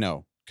say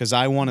no, because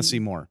I want to see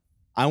more.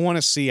 I want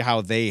to see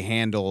how they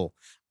handle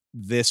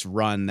this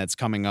run that's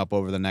coming up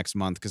over the next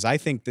month, because I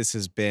think this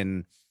has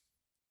been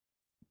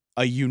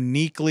a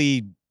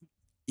uniquely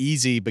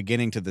easy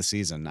beginning to the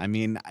season. I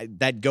mean,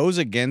 that goes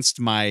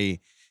against my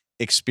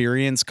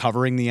experience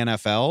covering the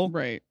NFL.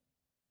 Right.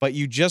 But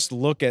you just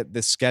look at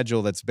the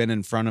schedule that's been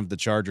in front of the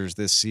Chargers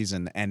this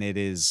season, and it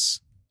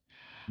is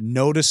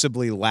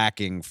noticeably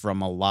lacking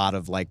from a lot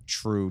of like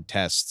true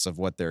tests of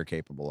what they're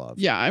capable of.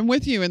 Yeah, I'm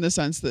with you in the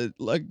sense that,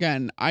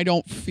 again, I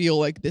don't feel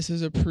like this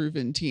is a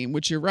proven team,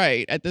 which you're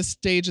right. At this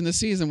stage in the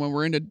season, when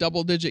we're into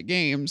double-digit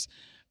games,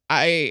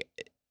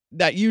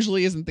 that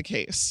usually isn't the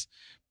case.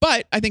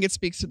 But I think it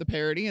speaks to the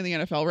parity in the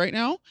NFL right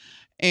now.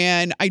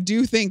 And I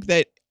do think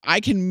that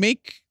I can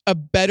make a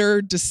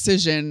better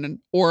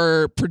decision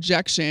or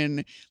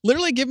projection.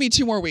 Literally give me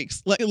 2 more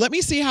weeks. Let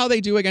me see how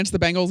they do against the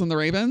Bengals and the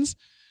Ravens.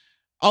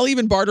 I'll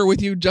even barter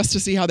with you just to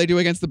see how they do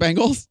against the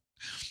Bengals.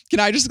 Can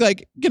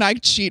I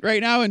cheat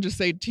right now and just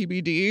say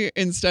TBD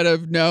instead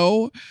of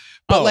no?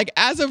 But like,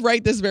 as of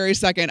right this very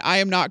second, I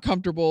am not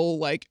comfortable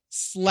like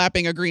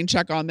slapping a green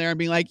check on there and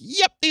being like,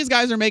 yep, these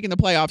guys are making the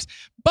playoffs.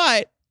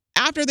 But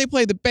after they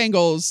play the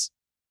Bengals,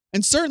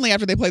 and certainly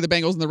after they play the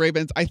Bengals and the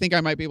Ravens, I think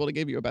I might be able to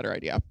give you a better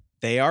idea.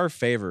 They are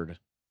favored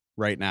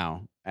right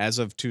now. As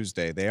of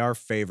Tuesday, they are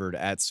favored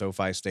at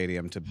SoFi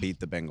Stadium to beat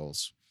the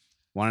Bengals.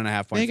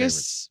 1.5 point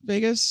favorites.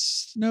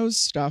 Vegas knows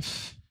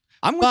stuff.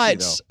 I'm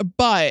with you, though.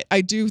 But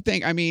I do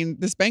think, I mean,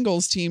 this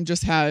Bengals team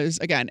just has,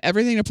 again,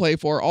 everything to play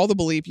for, all the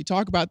belief. You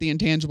talk about the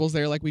intangibles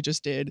there like we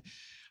just did.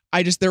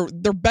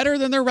 They're better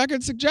than their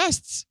record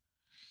suggests.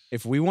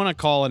 If we want to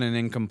call it an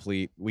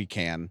incomplete, we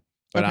can.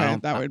 But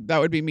okay, that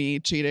would be me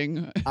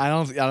cheating. I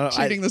don't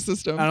cheating the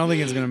system. I don't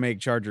think it's going to make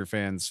Charger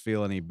fans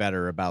feel any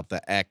better about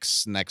the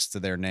X next to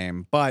their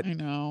name. But I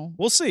know.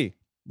 We'll see.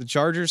 The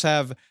Chargers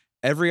have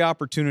every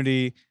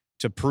opportunity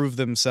to prove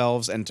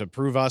themselves and to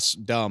prove us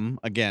dumb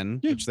again,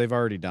 which they've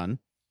already done.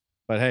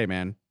 But hey,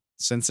 man,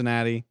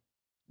 Cincinnati,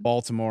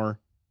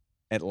 Baltimore,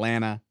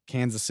 Atlanta,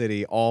 Kansas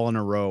City, all in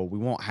a row. We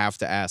won't have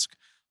to ask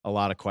a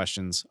lot of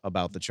questions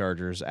about the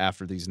Chargers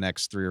after these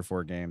next 3 or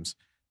 4 games.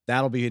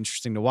 That'll be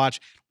interesting to watch.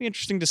 It'll be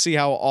interesting to see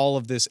how all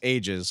of this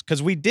ages,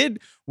 because we did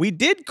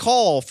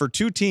call for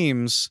 2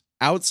 teams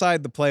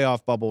outside the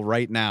playoff bubble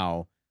right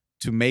now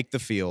to make the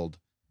field,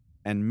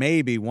 and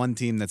maybe one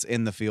team that's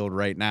in the field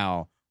right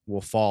now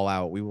will fall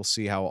out. We will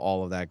see how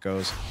all of that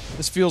goes.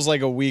 This feels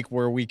like a week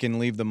where we can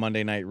leave the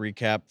Monday night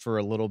recap for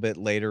a little bit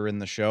later in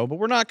the show, but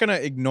we're not going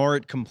to ignore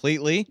it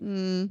completely.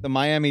 The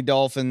Miami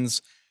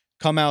Dolphins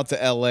come out to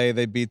LA.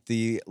 They beat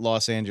the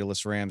Los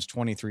Angeles Rams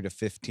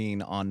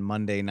 23-15 on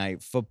Monday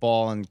Night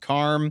Football. And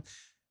Carm,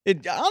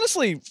 it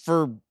honestly,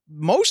 for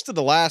most of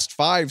the last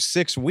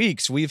 5-6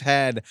 weeks, we've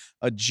had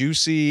a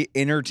juicy,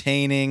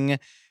 entertaining,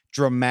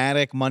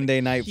 dramatic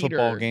Monday Night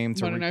Football game.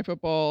 Monday Night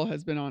Football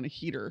has been on a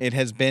heater.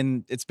 It's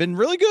been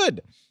really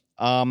good.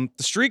 The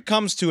streak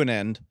comes to an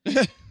end.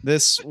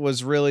 This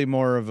was really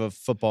more of a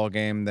football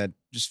game that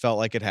just felt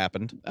like it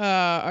happened.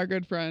 Our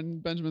good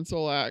friend Benjamin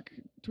Solak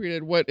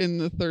tweeted, "What in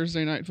the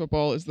Thursday Night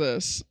Football is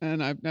this?"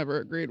 And I've never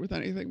agreed with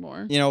anything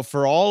more. You know,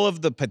 for all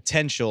of the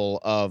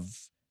potential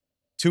of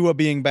Tua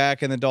being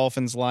back in the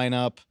Dolphins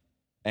lineup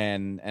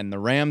and the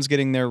Rams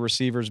getting their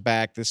receivers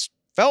back, this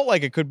felt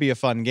like it could be a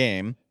fun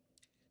game.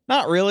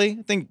 Not really.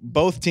 I think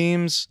both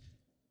teams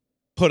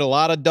put a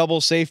lot of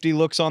double safety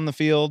looks on the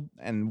field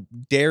and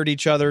dared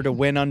each other to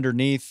win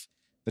underneath.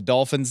 The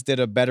Dolphins did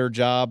a better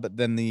job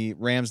than the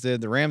Rams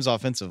did. The Rams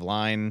offensive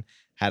line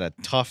had a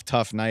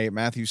tough night.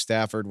 Matthew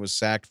Stafford was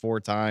sacked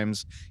 4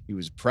 times. He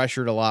was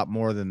pressured a lot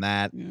more than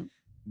that. Yeah.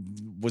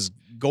 Was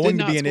going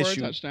to be an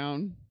issue. A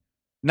touchdown.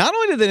 Not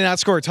only did they not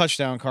score a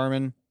touchdown,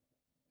 Carmen,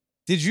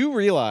 did you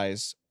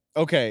realize,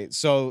 okay,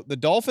 so the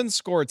Dolphins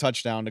score a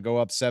touchdown to go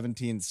up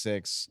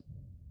 17-6.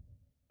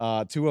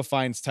 Tua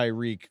finds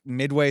Tyreek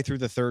midway through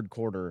the 3rd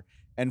quarter.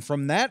 And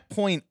from that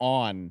point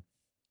on,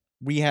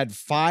 we had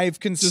 5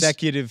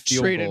 consecutive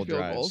field goal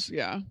drives.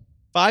 Yeah.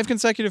 5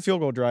 consecutive field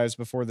goal drives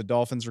before the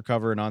Dolphins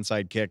recover an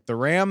onside kick. The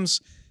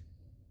Rams,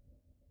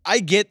 I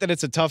get that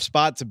it's a tough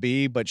spot to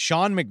be, but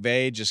Sean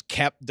McVay just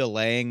kept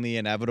delaying the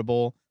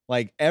inevitable.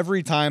 Like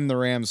every time the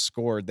Rams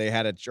scored,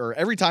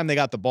 every time they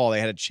got the ball, they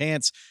had a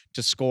chance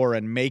to score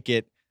and make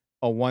it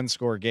a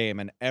 1-score game.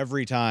 And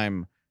every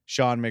time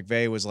Sean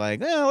McVay was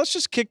like, let's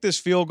just kick this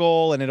field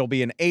goal and it'll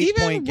be an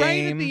 8-point game.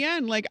 Right at the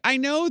end. Like, I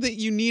know that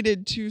you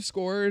needed 2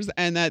 scores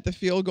and that the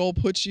field goal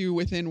puts you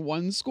within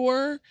 1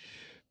 score,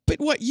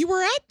 but you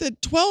were at the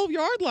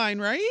 12-yard line,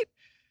 right?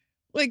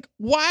 Like,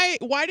 why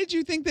did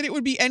you think that it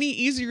would be any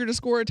easier to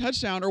score a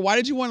touchdown, or why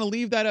did you want to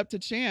leave that up to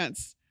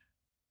chance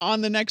on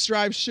the next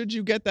drive should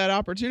you get that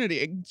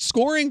opportunity?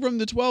 Scoring from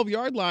the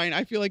 12-yard line,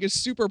 I feel like, is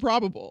super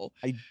probable,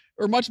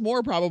 or much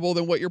more probable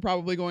than what you're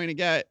probably going to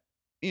get,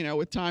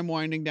 with time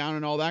winding down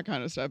and all that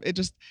kind of stuff. It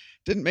just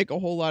didn't make a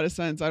whole lot of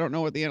sense. I don't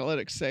know what the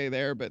analytics say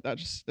there, but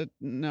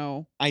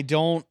no. I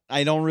don't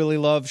really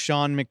love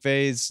Sean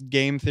McVay's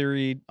game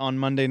theory on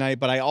Monday night,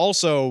 but I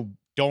also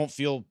don't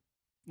feel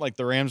like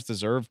the Rams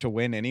deserve to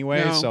win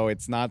anyway. No. So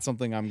it's not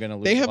something I'm going to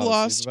lose. They have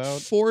lost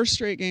 4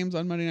 straight games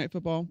on Monday Night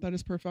Football. That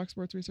is per Fox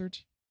Sports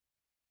Research.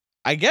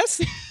 I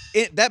guess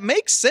that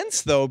makes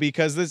sense though,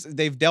 because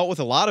they've dealt with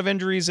a lot of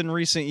injuries in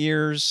recent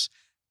years.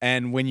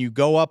 And when you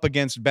go up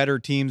against better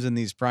teams in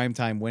these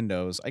primetime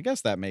windows, I guess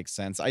that makes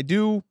sense. I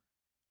do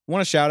want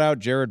to shout out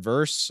Jared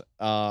Verse,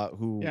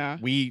 who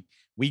we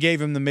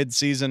gave him the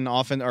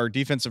midseason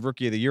Defensive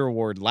Rookie of the Year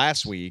award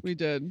last week. We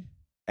did.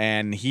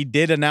 And he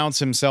did announce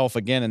himself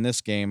again in this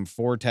game.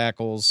 4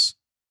 tackles,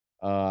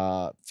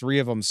 3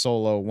 of them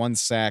solo, 1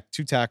 sack,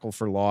 2 tackle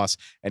for loss.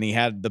 And he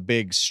had the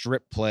big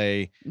strip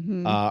play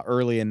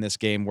early in this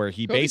game where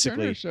he Kobe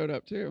basically Turner showed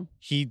up too.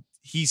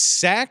 He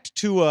sacked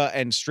Tua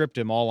and stripped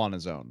him all on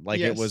his own.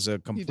 Like, it was a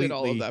completely... He did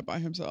all of that by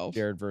himself.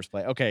 Jared Verse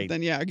play. Okay.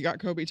 Then, you got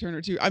Kobe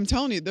Turner, too. I'm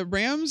telling you, the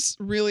Rams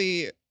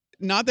really...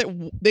 not that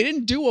they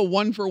didn't do a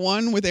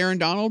 1-for-1 with Aaron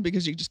Donald,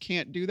 because you just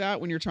can't do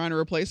that when you're trying to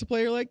replace a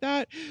player like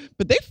that.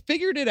 But they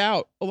figured it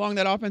out along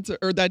that offensive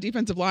or that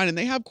defensive line, and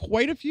they have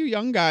quite a few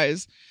young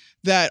guys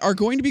that are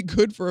going to be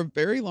good for a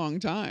very long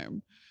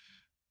time.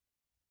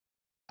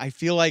 I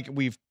feel like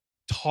we've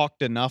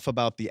talked enough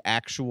about the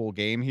actual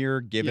game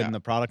here, given the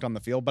product on the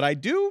field. But I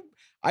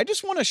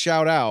just want to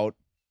shout out,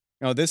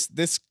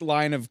 this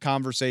line of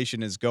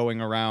conversation is going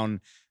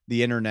around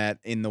the internet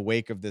in the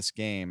wake of this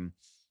game.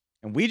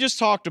 And we just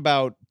talked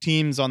about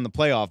teams on the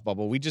playoff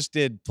bubble. We just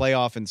did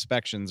playoff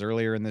inspections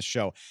earlier in this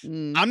show.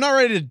 I'm not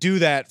ready to do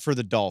that for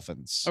the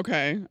Dolphins.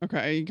 Okay.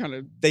 You kind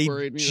of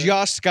worried me. They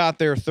just got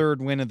their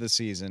third win of the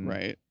season.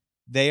 Right.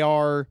 They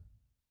are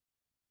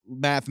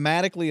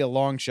mathematically a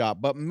long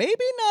shot, but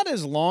maybe not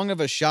as long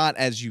of a shot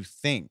as you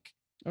think.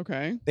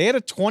 Okay. They had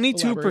a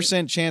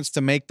 22% chance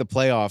to make the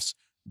playoffs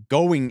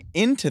going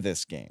into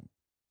this game.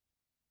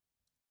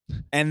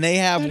 And they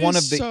have one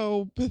of the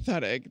so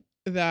pathetic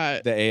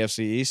that the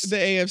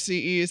AFC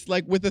East,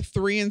 like with a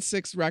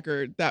 3-6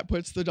 record, that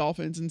puts the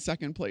Dolphins in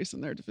second place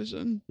in their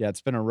division. Yeah,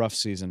 it's been a rough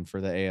season for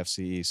the AFC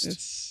East.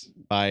 It's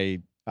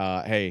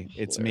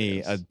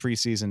me, a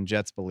preseason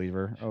Jets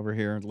believer over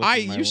here.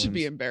 You should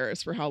be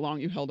embarrassed for how long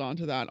you held on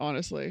to that,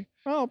 honestly.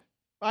 Well,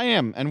 I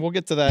am, and we'll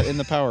get to that in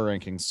the power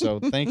rankings. So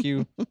thank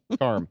you,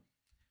 Carm.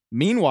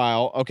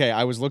 Meanwhile, okay,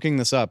 I was looking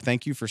this up.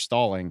 Thank you for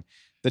stalling.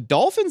 The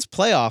Dolphins'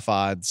 playoff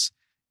odds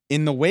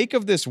in the wake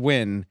of this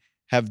win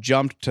have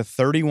jumped to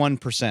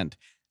 31%.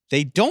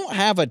 They don't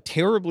have a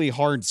terribly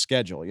hard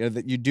schedule.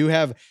 You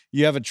have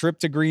a trip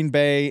to Green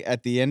Bay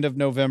at the end of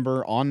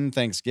November on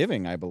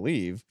Thanksgiving, I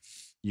believe.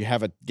 You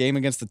have a game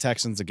against the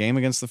Texans, a game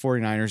against the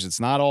 49ers. It's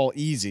not all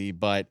easy,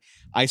 but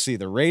I see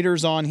the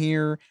Raiders on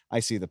here. I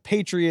see the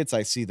Patriots.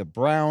 I see the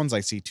Browns. I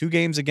see 2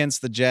 games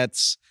against the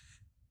Jets.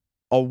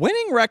 A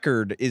winning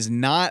record is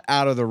not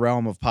out of the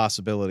realm of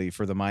possibility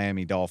for the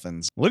Miami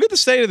Dolphins. Look at the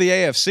state of the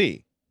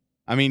AFC.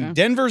 I mean,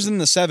 Denver's in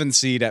the 7th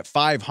seed at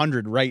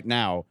 500 right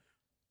now.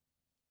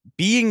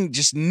 Being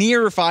just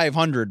near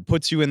 500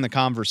 puts you in the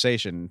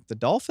conversation. The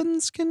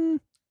Dolphins can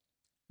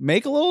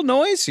make a little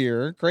noise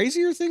here.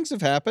 Crazier things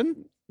have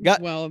happened.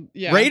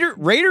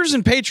 Raiders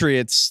and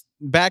Patriots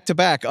back to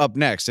back up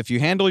next. If you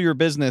handle your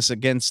business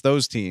against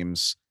those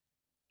teams,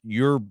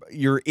 you're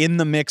in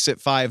the mix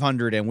at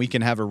 500, and we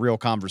can have a real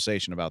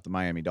conversation about the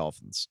Miami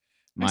Dolphins.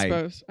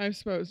 I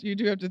suppose you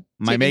do have to.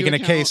 Am I making a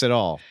case at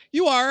all?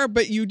 You are,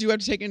 but you do have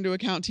to take into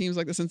account teams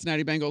like the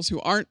Cincinnati Bengals,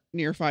 who aren't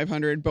near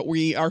 500, but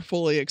we are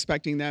fully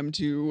expecting them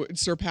to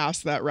surpass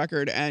that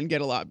record and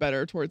get a lot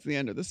better towards the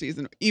end of the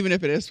season, even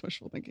if it is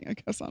wishful thinking, I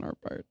guess, on our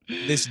part.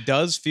 This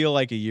does feel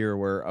like a year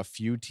where a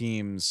few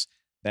teams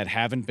that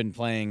haven't been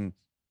playing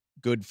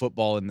good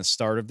football in the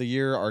start of the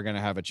year are going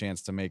to have a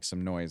chance to make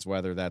some noise,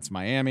 whether that's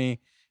Miami,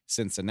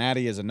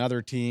 Cincinnati is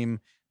another team,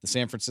 the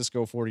San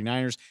Francisco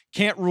 49ers.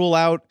 Can't rule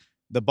out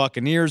the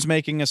Buccaneers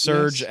making a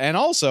surge. Yes. And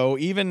also,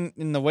 even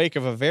in the wake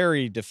of a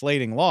very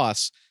deflating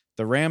loss,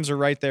 the Rams are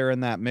right there in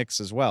that mix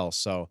as well.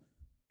 So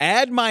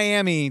add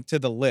Miami to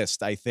the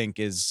list, I think,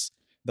 is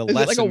the lesson.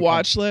 Is it like a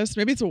watch list?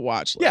 Maybe it's a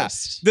watch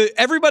list. Yeah.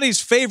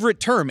 Everybody's favorite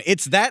term.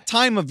 It's that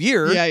time of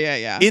year.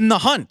 Yeah. In the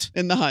hunt.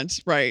 In the hunt,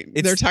 right.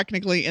 They're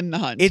technically in the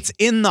hunt. It's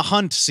in the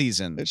hunt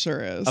season. It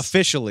sure is.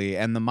 Officially.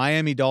 And the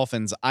Miami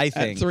Dolphins, I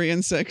think, at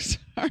 3-6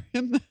 are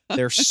in the hunt.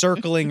 They're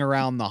circling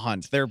around the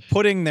hunt. They're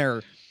putting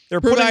their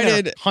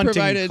provided hunting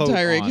coat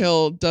Tyreek on.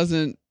 Hill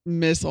doesn't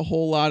miss a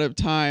whole lot of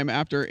time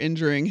after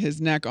injuring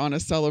his neck on a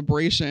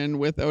celebration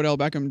with Odell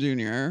Beckham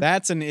Jr.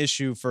 That's an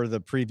issue for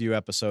the preview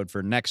episode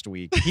for next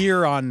week.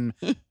 Here on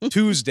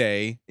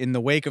Tuesday, in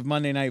the wake of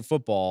Monday Night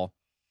Football,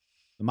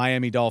 the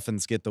Miami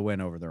Dolphins get the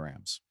win over the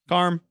Rams.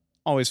 Carm,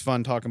 always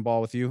fun talking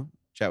ball with you.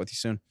 Chat with you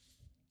soon.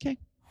 Okay.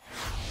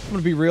 I'm going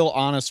to be real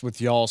honest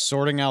with y'all.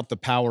 Sorting out the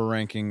power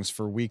rankings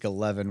for week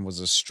 11 was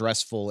a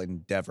stressful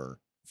endeavor.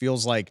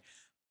 Feels like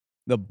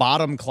the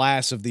bottom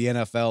class of the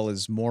NFL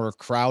is more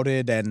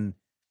crowded and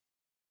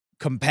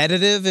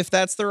competitive, if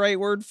that's the right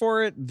word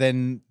for it,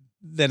 than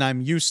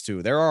I'm used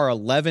to. There are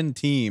 11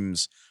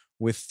 teams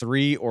with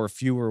 3 or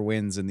fewer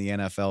wins in the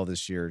NFL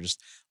this year.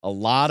 Just a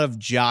lot of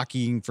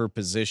jockeying for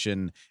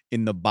position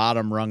in the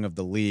bottom rung of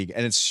the league,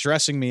 and it's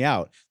stressing me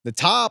out. The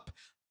top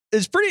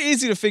is pretty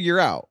easy to figure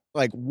out.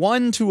 Like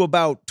 1 to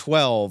about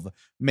 12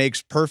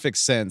 makes perfect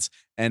sense,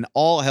 and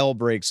all hell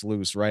breaks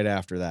loose right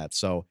after that.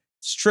 So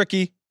it's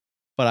tricky.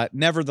 But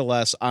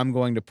nevertheless, I'm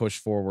going to push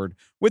forward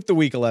with the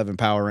Week 11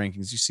 power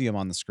rankings. You see them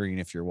on the screen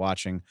if you're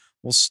watching.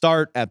 We'll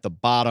start at the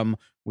bottom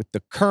with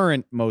the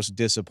current most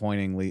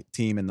disappointing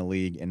team in the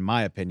league, in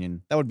my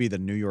opinion. That would be the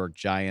New York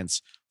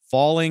Giants,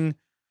 falling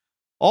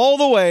all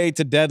the way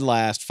to dead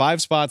last,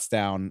 5 spots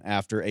down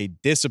after a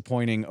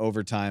disappointing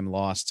overtime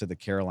loss to the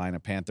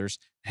Carolina Panthers.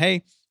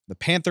 Hey, the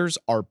Panthers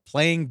are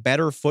playing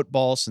better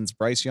football since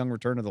Bryce Young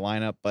returned to the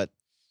lineup, but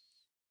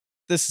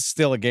this is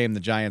still a game the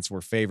Giants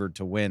were favored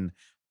to win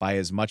by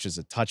as much as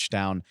a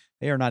touchdown.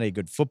 They are not a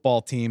good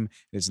football team.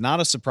 It is not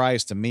a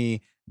surprise to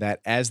me that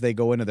as they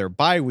go into their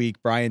bye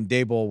week, Brian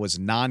Daboll was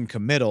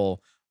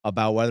non-committal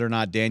about whether or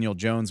not Daniel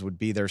Jones would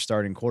be their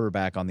starting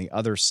quarterback on the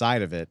other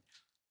side of it.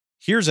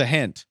 Here's a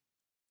hint.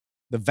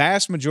 The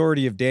vast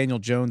majority of Daniel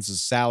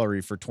Jones's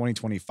salary for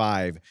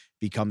 2025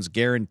 becomes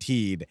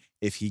guaranteed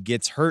if he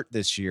gets hurt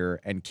this year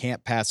and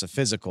can't pass a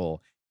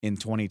physical in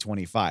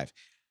 2025.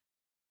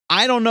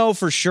 I don't know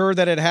for sure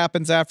that it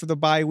happens after the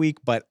bye week,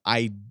 but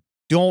I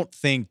don't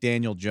think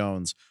Daniel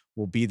Jones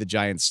will be the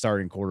Giants'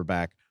 starting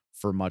quarterback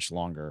for much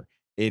longer.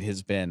 It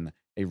has been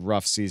a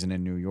rough season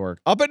in New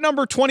York. Up at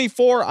number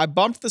 24, I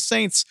bumped the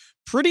Saints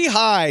pretty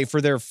high for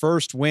their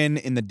first win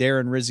in the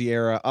Darren Rizzi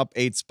era, up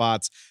 8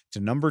 spots to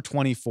number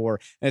 24.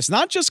 And it's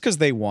not just because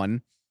they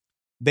won.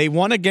 They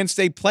won against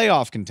a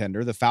playoff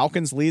contender. The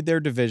Falcons lead their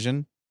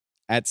division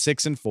at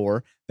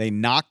 6-4. They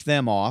knocked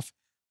them off.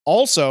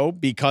 Also,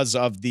 because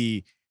of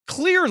the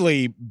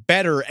clearly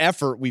better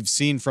effort we've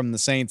seen from the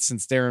Saints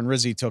since Darren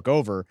Rizzi took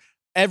over.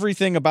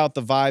 Everything about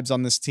the vibes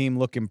on this team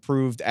look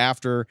improved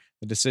after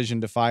the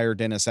decision to fire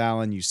Dennis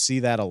Allen. You see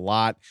that a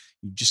lot.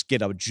 You just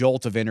get a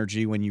jolt of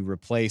energy when you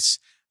replace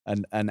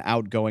an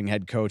outgoing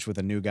head coach with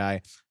a new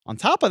guy. On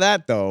top of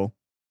that, though,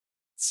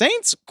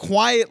 Saints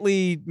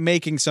quietly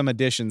making some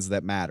additions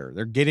that matter.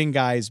 They're getting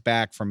guys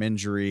back from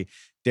injury.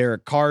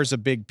 Derek Carr's a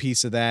big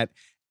piece of that.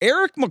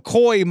 Eric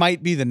McCoy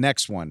might be the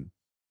next one.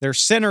 Their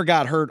center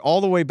got hurt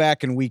all the way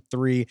back in week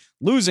 3.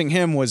 Losing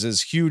him was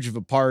as huge of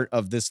a part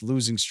of this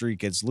losing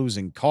streak as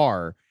losing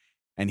Carr.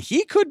 And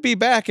he could be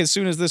back as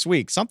soon as this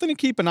week. Something to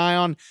keep an eye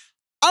on.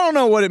 I don't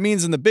know what it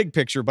means in the big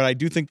picture, but I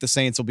do think the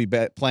Saints will be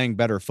playing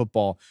better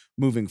football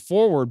moving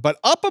forward. But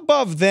up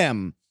above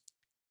them,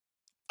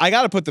 I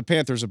got to put the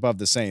Panthers above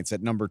the Saints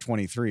at number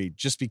 23,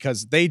 just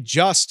because they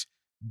just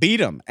beat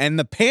them. And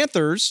the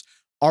Panthers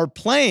are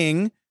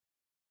playing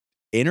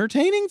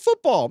entertaining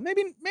football,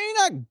 maybe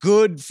not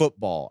good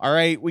football. All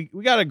right. We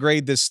got to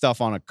grade this stuff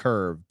on a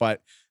curve,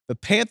 but the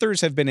Panthers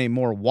have been a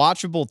more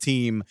watchable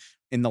team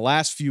in the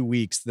last few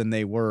weeks than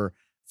they were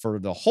for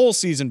the whole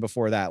season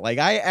before that. Like,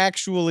 I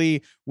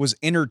actually was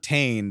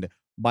entertained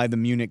by the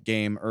Munich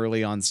game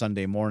early on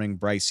Sunday morning.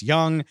 Bryce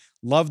Young,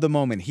 love the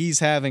moment he's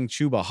having.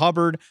 Chuba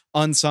Hubbard,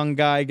 unsung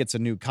guy, gets a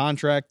new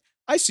contract.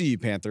 I see you,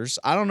 Panthers.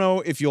 I don't know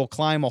if you'll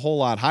climb a whole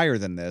lot higher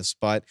than this,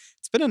 but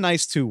it's been a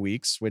nice 2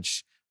 weeks,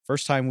 which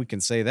first time we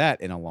can say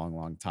that in a long,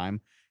 long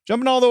time.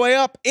 Jumping all the way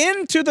up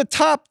into the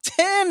top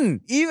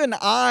 10. Even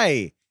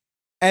I,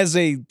 as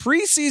a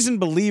preseason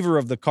believer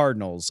of the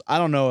Cardinals, I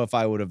don't know if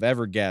I would have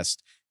ever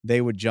guessed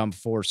they would jump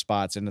 4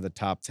 spots into the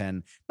top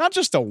 10. Not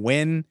just a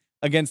win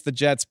against the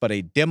Jets, but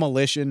a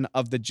demolition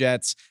of the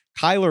Jets.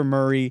 Kyler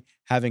Murray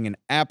having an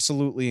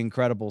absolutely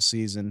incredible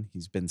season.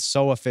 He's been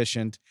so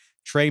efficient.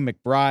 Trey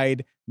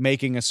McBride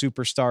making a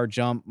superstar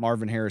jump.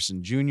 Marvin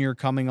Harrison Jr.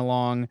 coming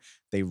along.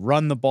 They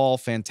run the ball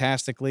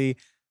fantastically.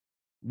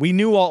 We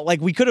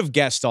could have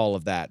guessed all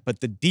of that, but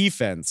the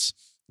defense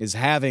is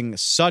having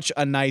such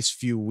a nice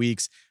few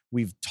weeks.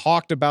 We've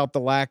talked about the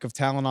lack of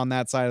talent on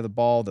that side of the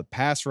ball. The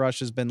pass rush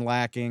has been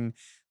lacking.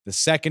 The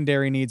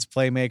secondary needs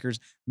playmakers.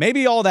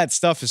 Maybe all that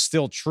stuff is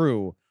still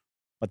true,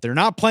 but they're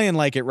not playing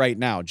like it right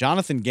now.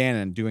 Jonathan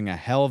Gannon doing a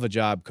hell of a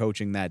job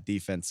coaching that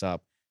defense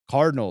up.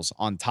 Cardinals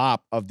on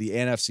top of the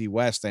NFC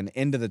West and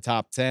into the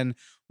top 10.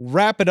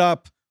 Wrap it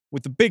up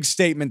with the big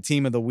statement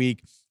team of the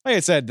week. Like I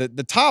said,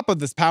 the top of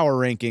the power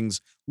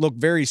rankings look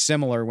very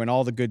similar when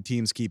all the good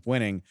teams keep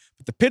winning.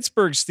 But the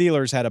Pittsburgh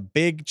Steelers had a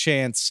big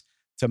chance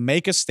to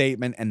make a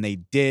statement, and they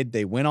did.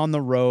 They went on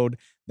the road.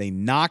 They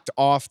knocked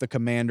off the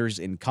Commanders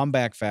in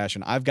comeback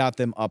fashion. I've got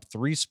them up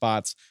 3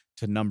 spots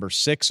to number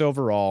 6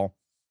 overall.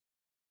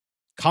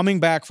 Coming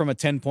back from a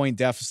 10-point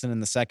deficit in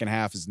the second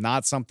half is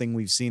not something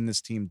we've seen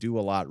this team do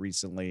a lot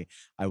recently.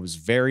 I was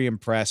very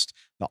impressed.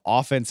 The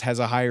offense has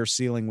a higher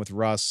ceiling with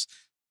Russ.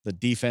 The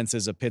defense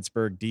is a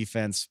Pittsburgh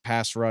defense,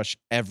 pass rush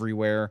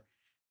everywhere.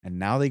 And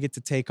now they get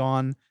to take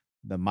on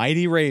the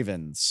mighty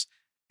Ravens.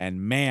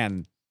 And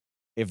man,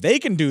 if they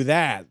can do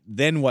that,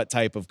 then what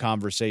type of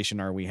conversation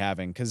are we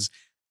having? Because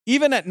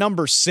even at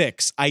number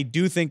 6, I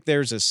do think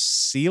there's a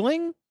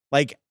ceiling.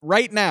 Like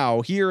right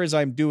now, here as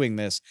I'm doing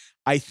this,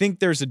 I think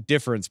there's a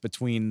difference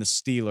between the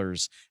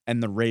Steelers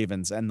and the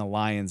Ravens and the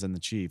Lions and the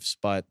Chiefs,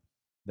 but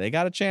they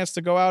got a chance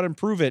to go out and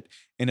prove it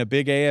in a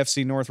big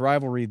AFC North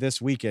rivalry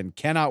this weekend.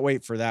 Cannot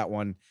wait for that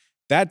one.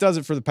 That does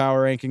it for the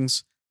power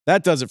rankings.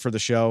 That does it for the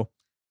show.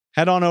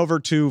 Head on over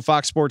to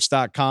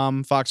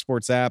foxsports.com, Fox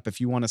Sports app,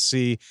 if you want to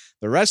see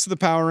the rest of the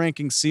power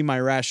rankings, see my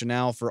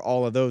rationale for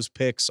all of those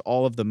picks,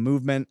 all of the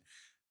movement.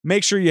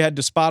 Make sure you head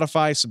to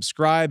Spotify,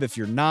 subscribe if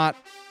you're not.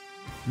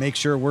 Make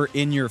sure we're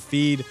in your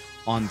feed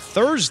on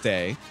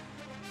Thursday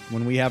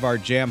when we have our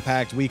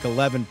jam-packed Week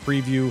 11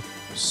 preview.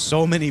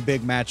 So many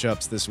big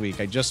matchups this week.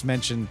 I just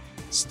mentioned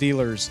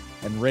Steelers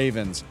and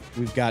Ravens.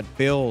 We've got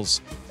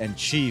Bills and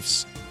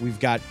Chiefs. We've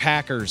got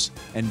Packers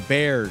and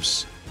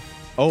Bears.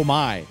 Oh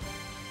my.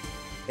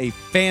 A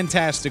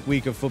fantastic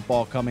week of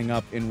football coming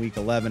up in Week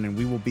 11, and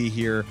we will be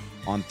here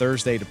on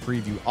Thursday to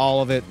preview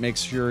all of it. Make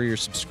sure you're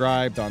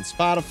subscribed on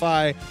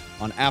Spotify,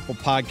 on Apple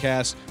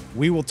Podcasts.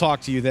 We will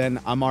talk to you then.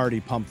 I'm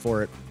already pumped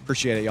for it.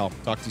 Appreciate it, y'all.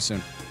 Talk to you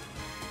soon.